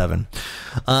EG7.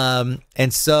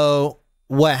 And so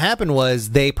what happened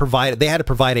was they had to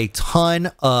provide a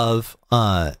ton of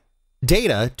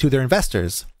data to their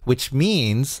investors, which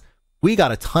means we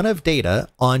got a ton of data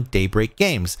on Daybreak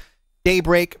Games.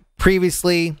 Daybreak,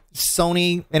 previously,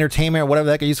 Sony Entertainment, or whatever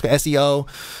that could use for SEO.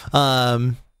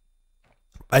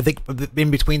 I think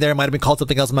in between there, it might have been called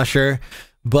something else, I'm not sure.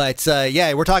 But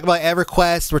yeah, we're talking about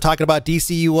EverQuest, we're talking about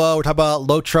DCUO, we're talking about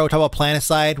Lotro, we're talking about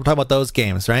Planetside, we're talking about those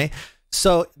games, right?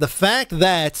 So the fact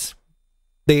that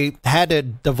they had to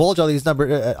divulge all these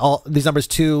numbers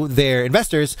to their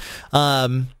investors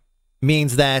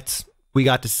means that we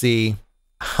got to see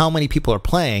how many people are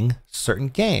playing certain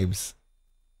games.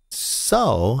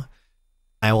 So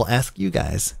I will ask you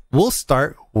guys. We'll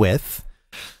start with,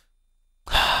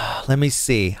 let me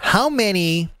see. How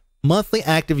many monthly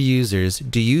active users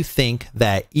do you think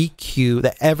that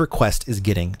EverQuest is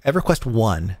getting? EverQuest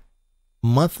 1.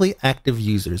 Monthly active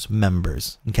users,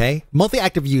 members. Okay? Monthly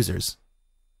active users.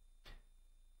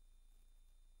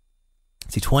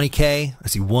 I see 20K. I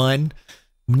see 1.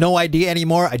 No idea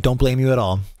anymore. I don't blame you at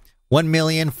all. 1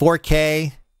 million,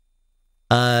 4K,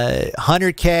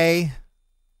 100K.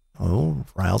 Oh,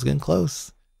 Ryle's getting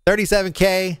close.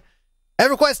 37K.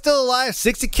 EverQuest still alive.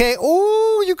 60K.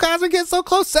 Oh, you guys are getting so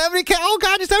close. 70K. Oh,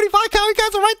 God, you're 75K. You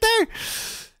guys are right there.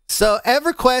 So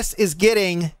EverQuest is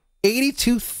getting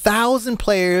 82,000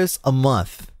 players a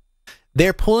month.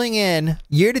 They're pulling in,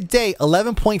 year to date,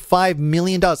 $11.5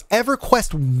 million.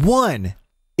 EverQuest 1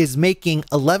 is making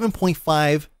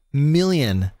 $11.5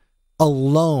 million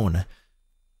alone.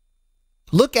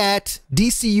 Look at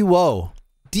DCUO.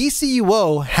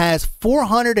 DCUO has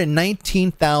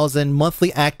 419,000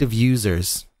 monthly active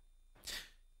users.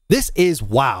 This is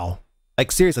wow.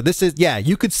 Like seriously, this is, yeah,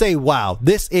 you could say wow.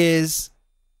 This is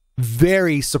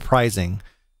very surprising.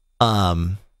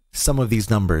 Some of these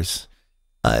numbers.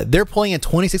 They're pulling in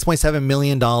 $26.7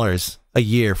 million a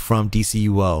year from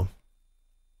DCUO.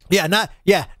 Not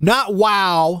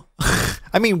wow.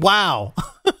 I mean, wow.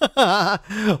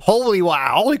 Holy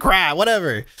wow. Holy crap.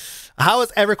 Whatever. How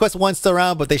is EverQuest 1 still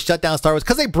around, but they shut down Star Wars?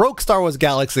 Because they broke Star Wars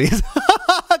Galaxies.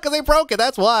 Because they broke it.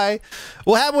 That's why.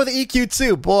 What happened with the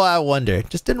EQ2? Boy, I wonder.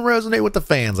 Just didn't resonate with the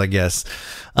fans, I guess.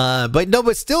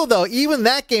 But still, though, even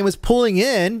that game is pulling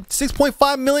in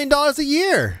 $6.5 million a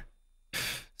year.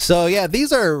 So, yeah,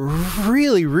 these are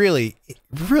really, really,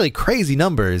 really crazy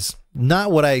numbers.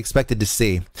 Not what I expected to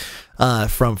see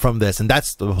from this. And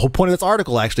that's the whole point of this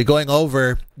article, actually, going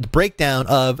over the breakdown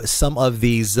of some of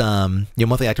these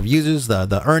monthly active users,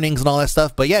 the earnings and all that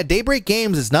stuff. But yeah, Daybreak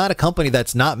Games is not a company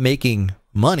that's not making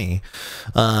money,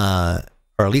 or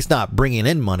at least not bringing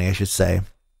in money, I should say.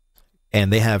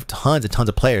 And they have tons and tons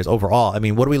of players overall. I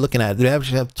mean, what are we looking at? Do they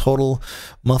actually have total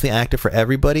monthly active for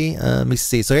everybody? Let me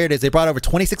see. So here it is. They brought over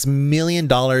 $26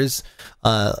 million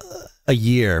a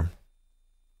year.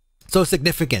 So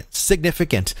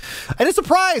significant. And a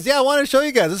surprise. Yeah, I wanted to show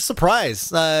you guys. It's a surprise.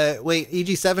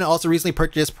 EG7 also recently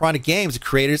purchased Piranha Games,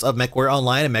 creators of MechWarrior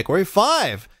Online and MechWarrior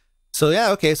 5. So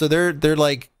yeah, okay. So they're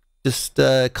like just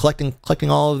collecting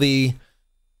all of the,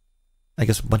 I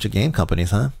guess, a bunch of game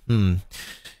companies, huh?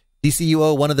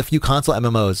 DCUO, one of the few console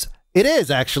MMOs. It is,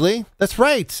 actually. That's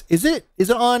right. Is it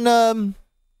on, I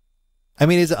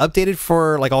mean, is it updated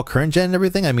for like all current gen and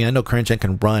everything? I mean, I know current gen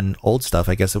can run old stuff.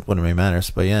 I guess it wouldn't really matter,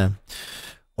 but yeah.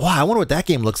 Wow, I wonder what that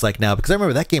game looks like now, because I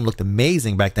remember that game looked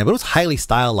amazing back then, but it was highly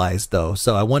stylized though.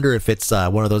 So I wonder if it's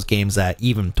one of those games that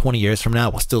even 20 years from now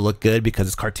will still look good because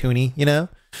it's cartoony, you know?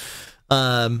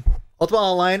 Ultimate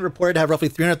Online reported to have roughly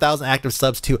 300,000 active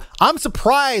subs too. I'm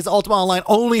surprised Ultimate Online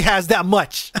only has that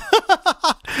much.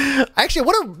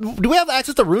 Actually, do we have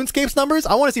access to RuneScape's numbers?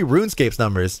 I want to see RuneScape's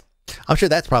numbers. I'm sure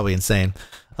that's probably insane.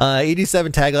 ED7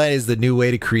 tagline is the new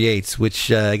way to create,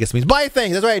 which I guess means buy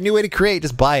things. That's right, new way to create.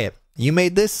 Just buy it. You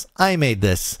made this, I made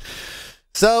this.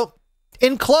 So,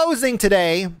 in closing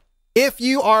today, if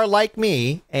you are like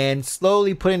me and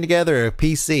slowly putting together a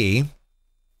PC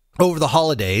over the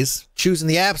holidays, choosing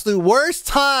the absolute worst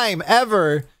time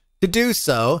ever to do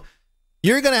so,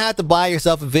 you're going to have to buy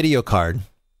yourself a video card.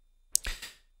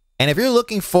 And if you're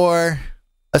looking for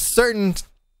a certain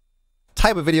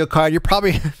type of video card, you're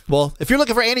probably, well, if you're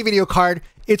looking for any video card,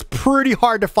 it's pretty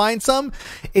hard to find some.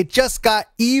 It just got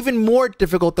even more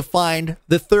difficult to find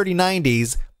the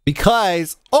 3090s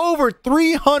because over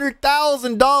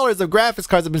 $300,000 of graphics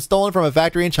cards have been stolen from a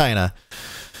factory in China.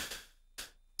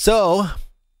 So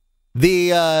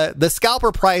the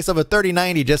scalper price of a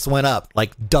 3090 just went up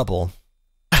like double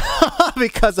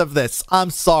because of this. I'm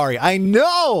sorry. I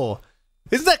know.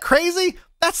 Isn't that crazy?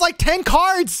 That's like 10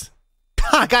 cards.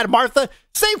 I got it, Martha.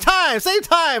 Same time.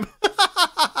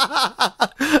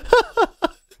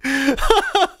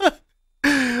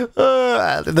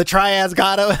 The triads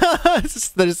got him.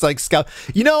 They're just like scout.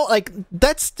 You know, like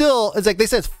that's still. It's like they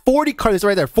said. It's 40 cards. It's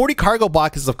right there. 40 cargo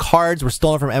boxes of cards were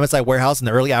stolen from MSI warehouse in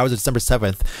the early hours of December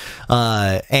 7th.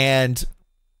 And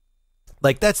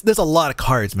like there's a lot of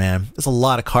cards, man. There's a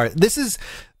lot of cards. This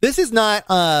is not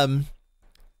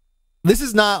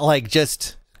like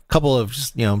just a couple of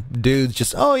just, you know, dudes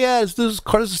just, oh yeah, this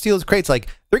cards to steal his crates. Like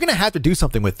they're gonna have to do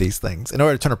something with these things in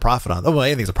order to turn a profit on. Oh, well,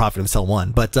 anything's a profit if you sell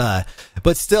one, but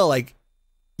still, like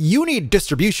you need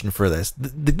distribution for this.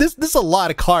 This is a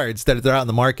lot of cards that are out in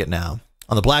the market now,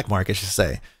 on the black market, I should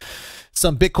say.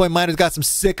 Some Bitcoin miners got some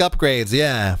sick upgrades.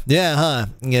 Yeah,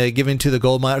 given to the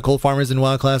gold farmers in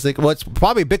WoW Classic. Well, it's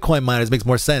probably Bitcoin miners makes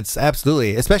more sense.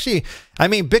 Absolutely. Especially, I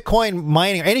mean, Bitcoin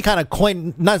mining, or any kind of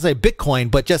coin, not necessarily Bitcoin,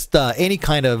 but just any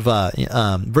kind of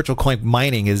virtual coin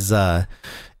mining is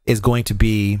going to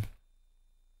be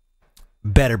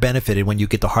better benefited when you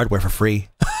get the hardware for free.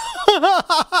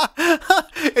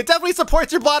 It definitely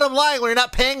supports your bottom line when you're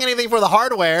not paying anything for the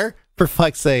hardware, for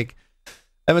fuck's sake.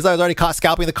 MSI was already caught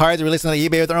scalping the cards and releasing on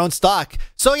eBay with their own stock.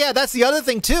 So yeah, that's the other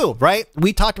thing too, right?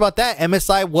 We talked about that.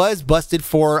 MSI was busted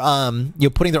for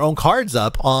putting their own cards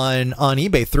up on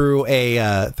eBay through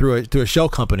a shell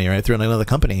company, right? Through another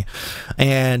company.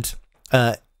 And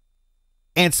so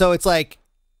it's like,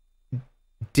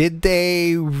 did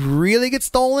they really get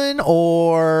stolen,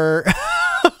 or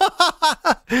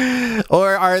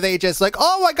or are they just like,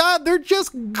 oh my god, they're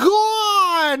just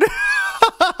gone?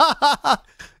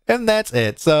 And that's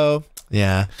it. So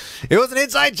yeah, it was an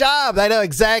inside job. I know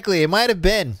exactly. It might have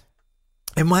been.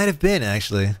 It might have been,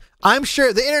 actually. I'm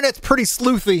sure the internet's pretty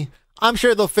sleuthy. I'm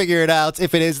sure they'll figure it out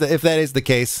if that is the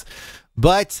case.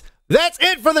 But that's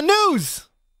it for the news.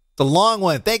 It's a long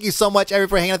one. Thank you so much, everyone,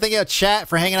 for hanging out. Thank you, chat,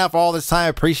 for hanging out for all this time. I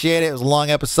appreciate it. It was a long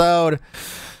episode.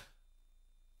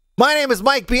 My name is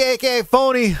Mike B, aka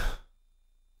Fony.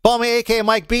 Follow me, aka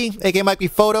Mike B, aka Mike B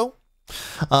Photo.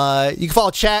 You can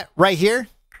follow chat right here.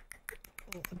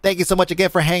 Thank you so much again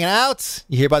for hanging out.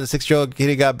 You hear about the 6-year-old kid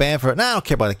who got banned for... Nah, I don't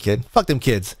care about the kid. Fuck them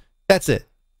kids. That's it.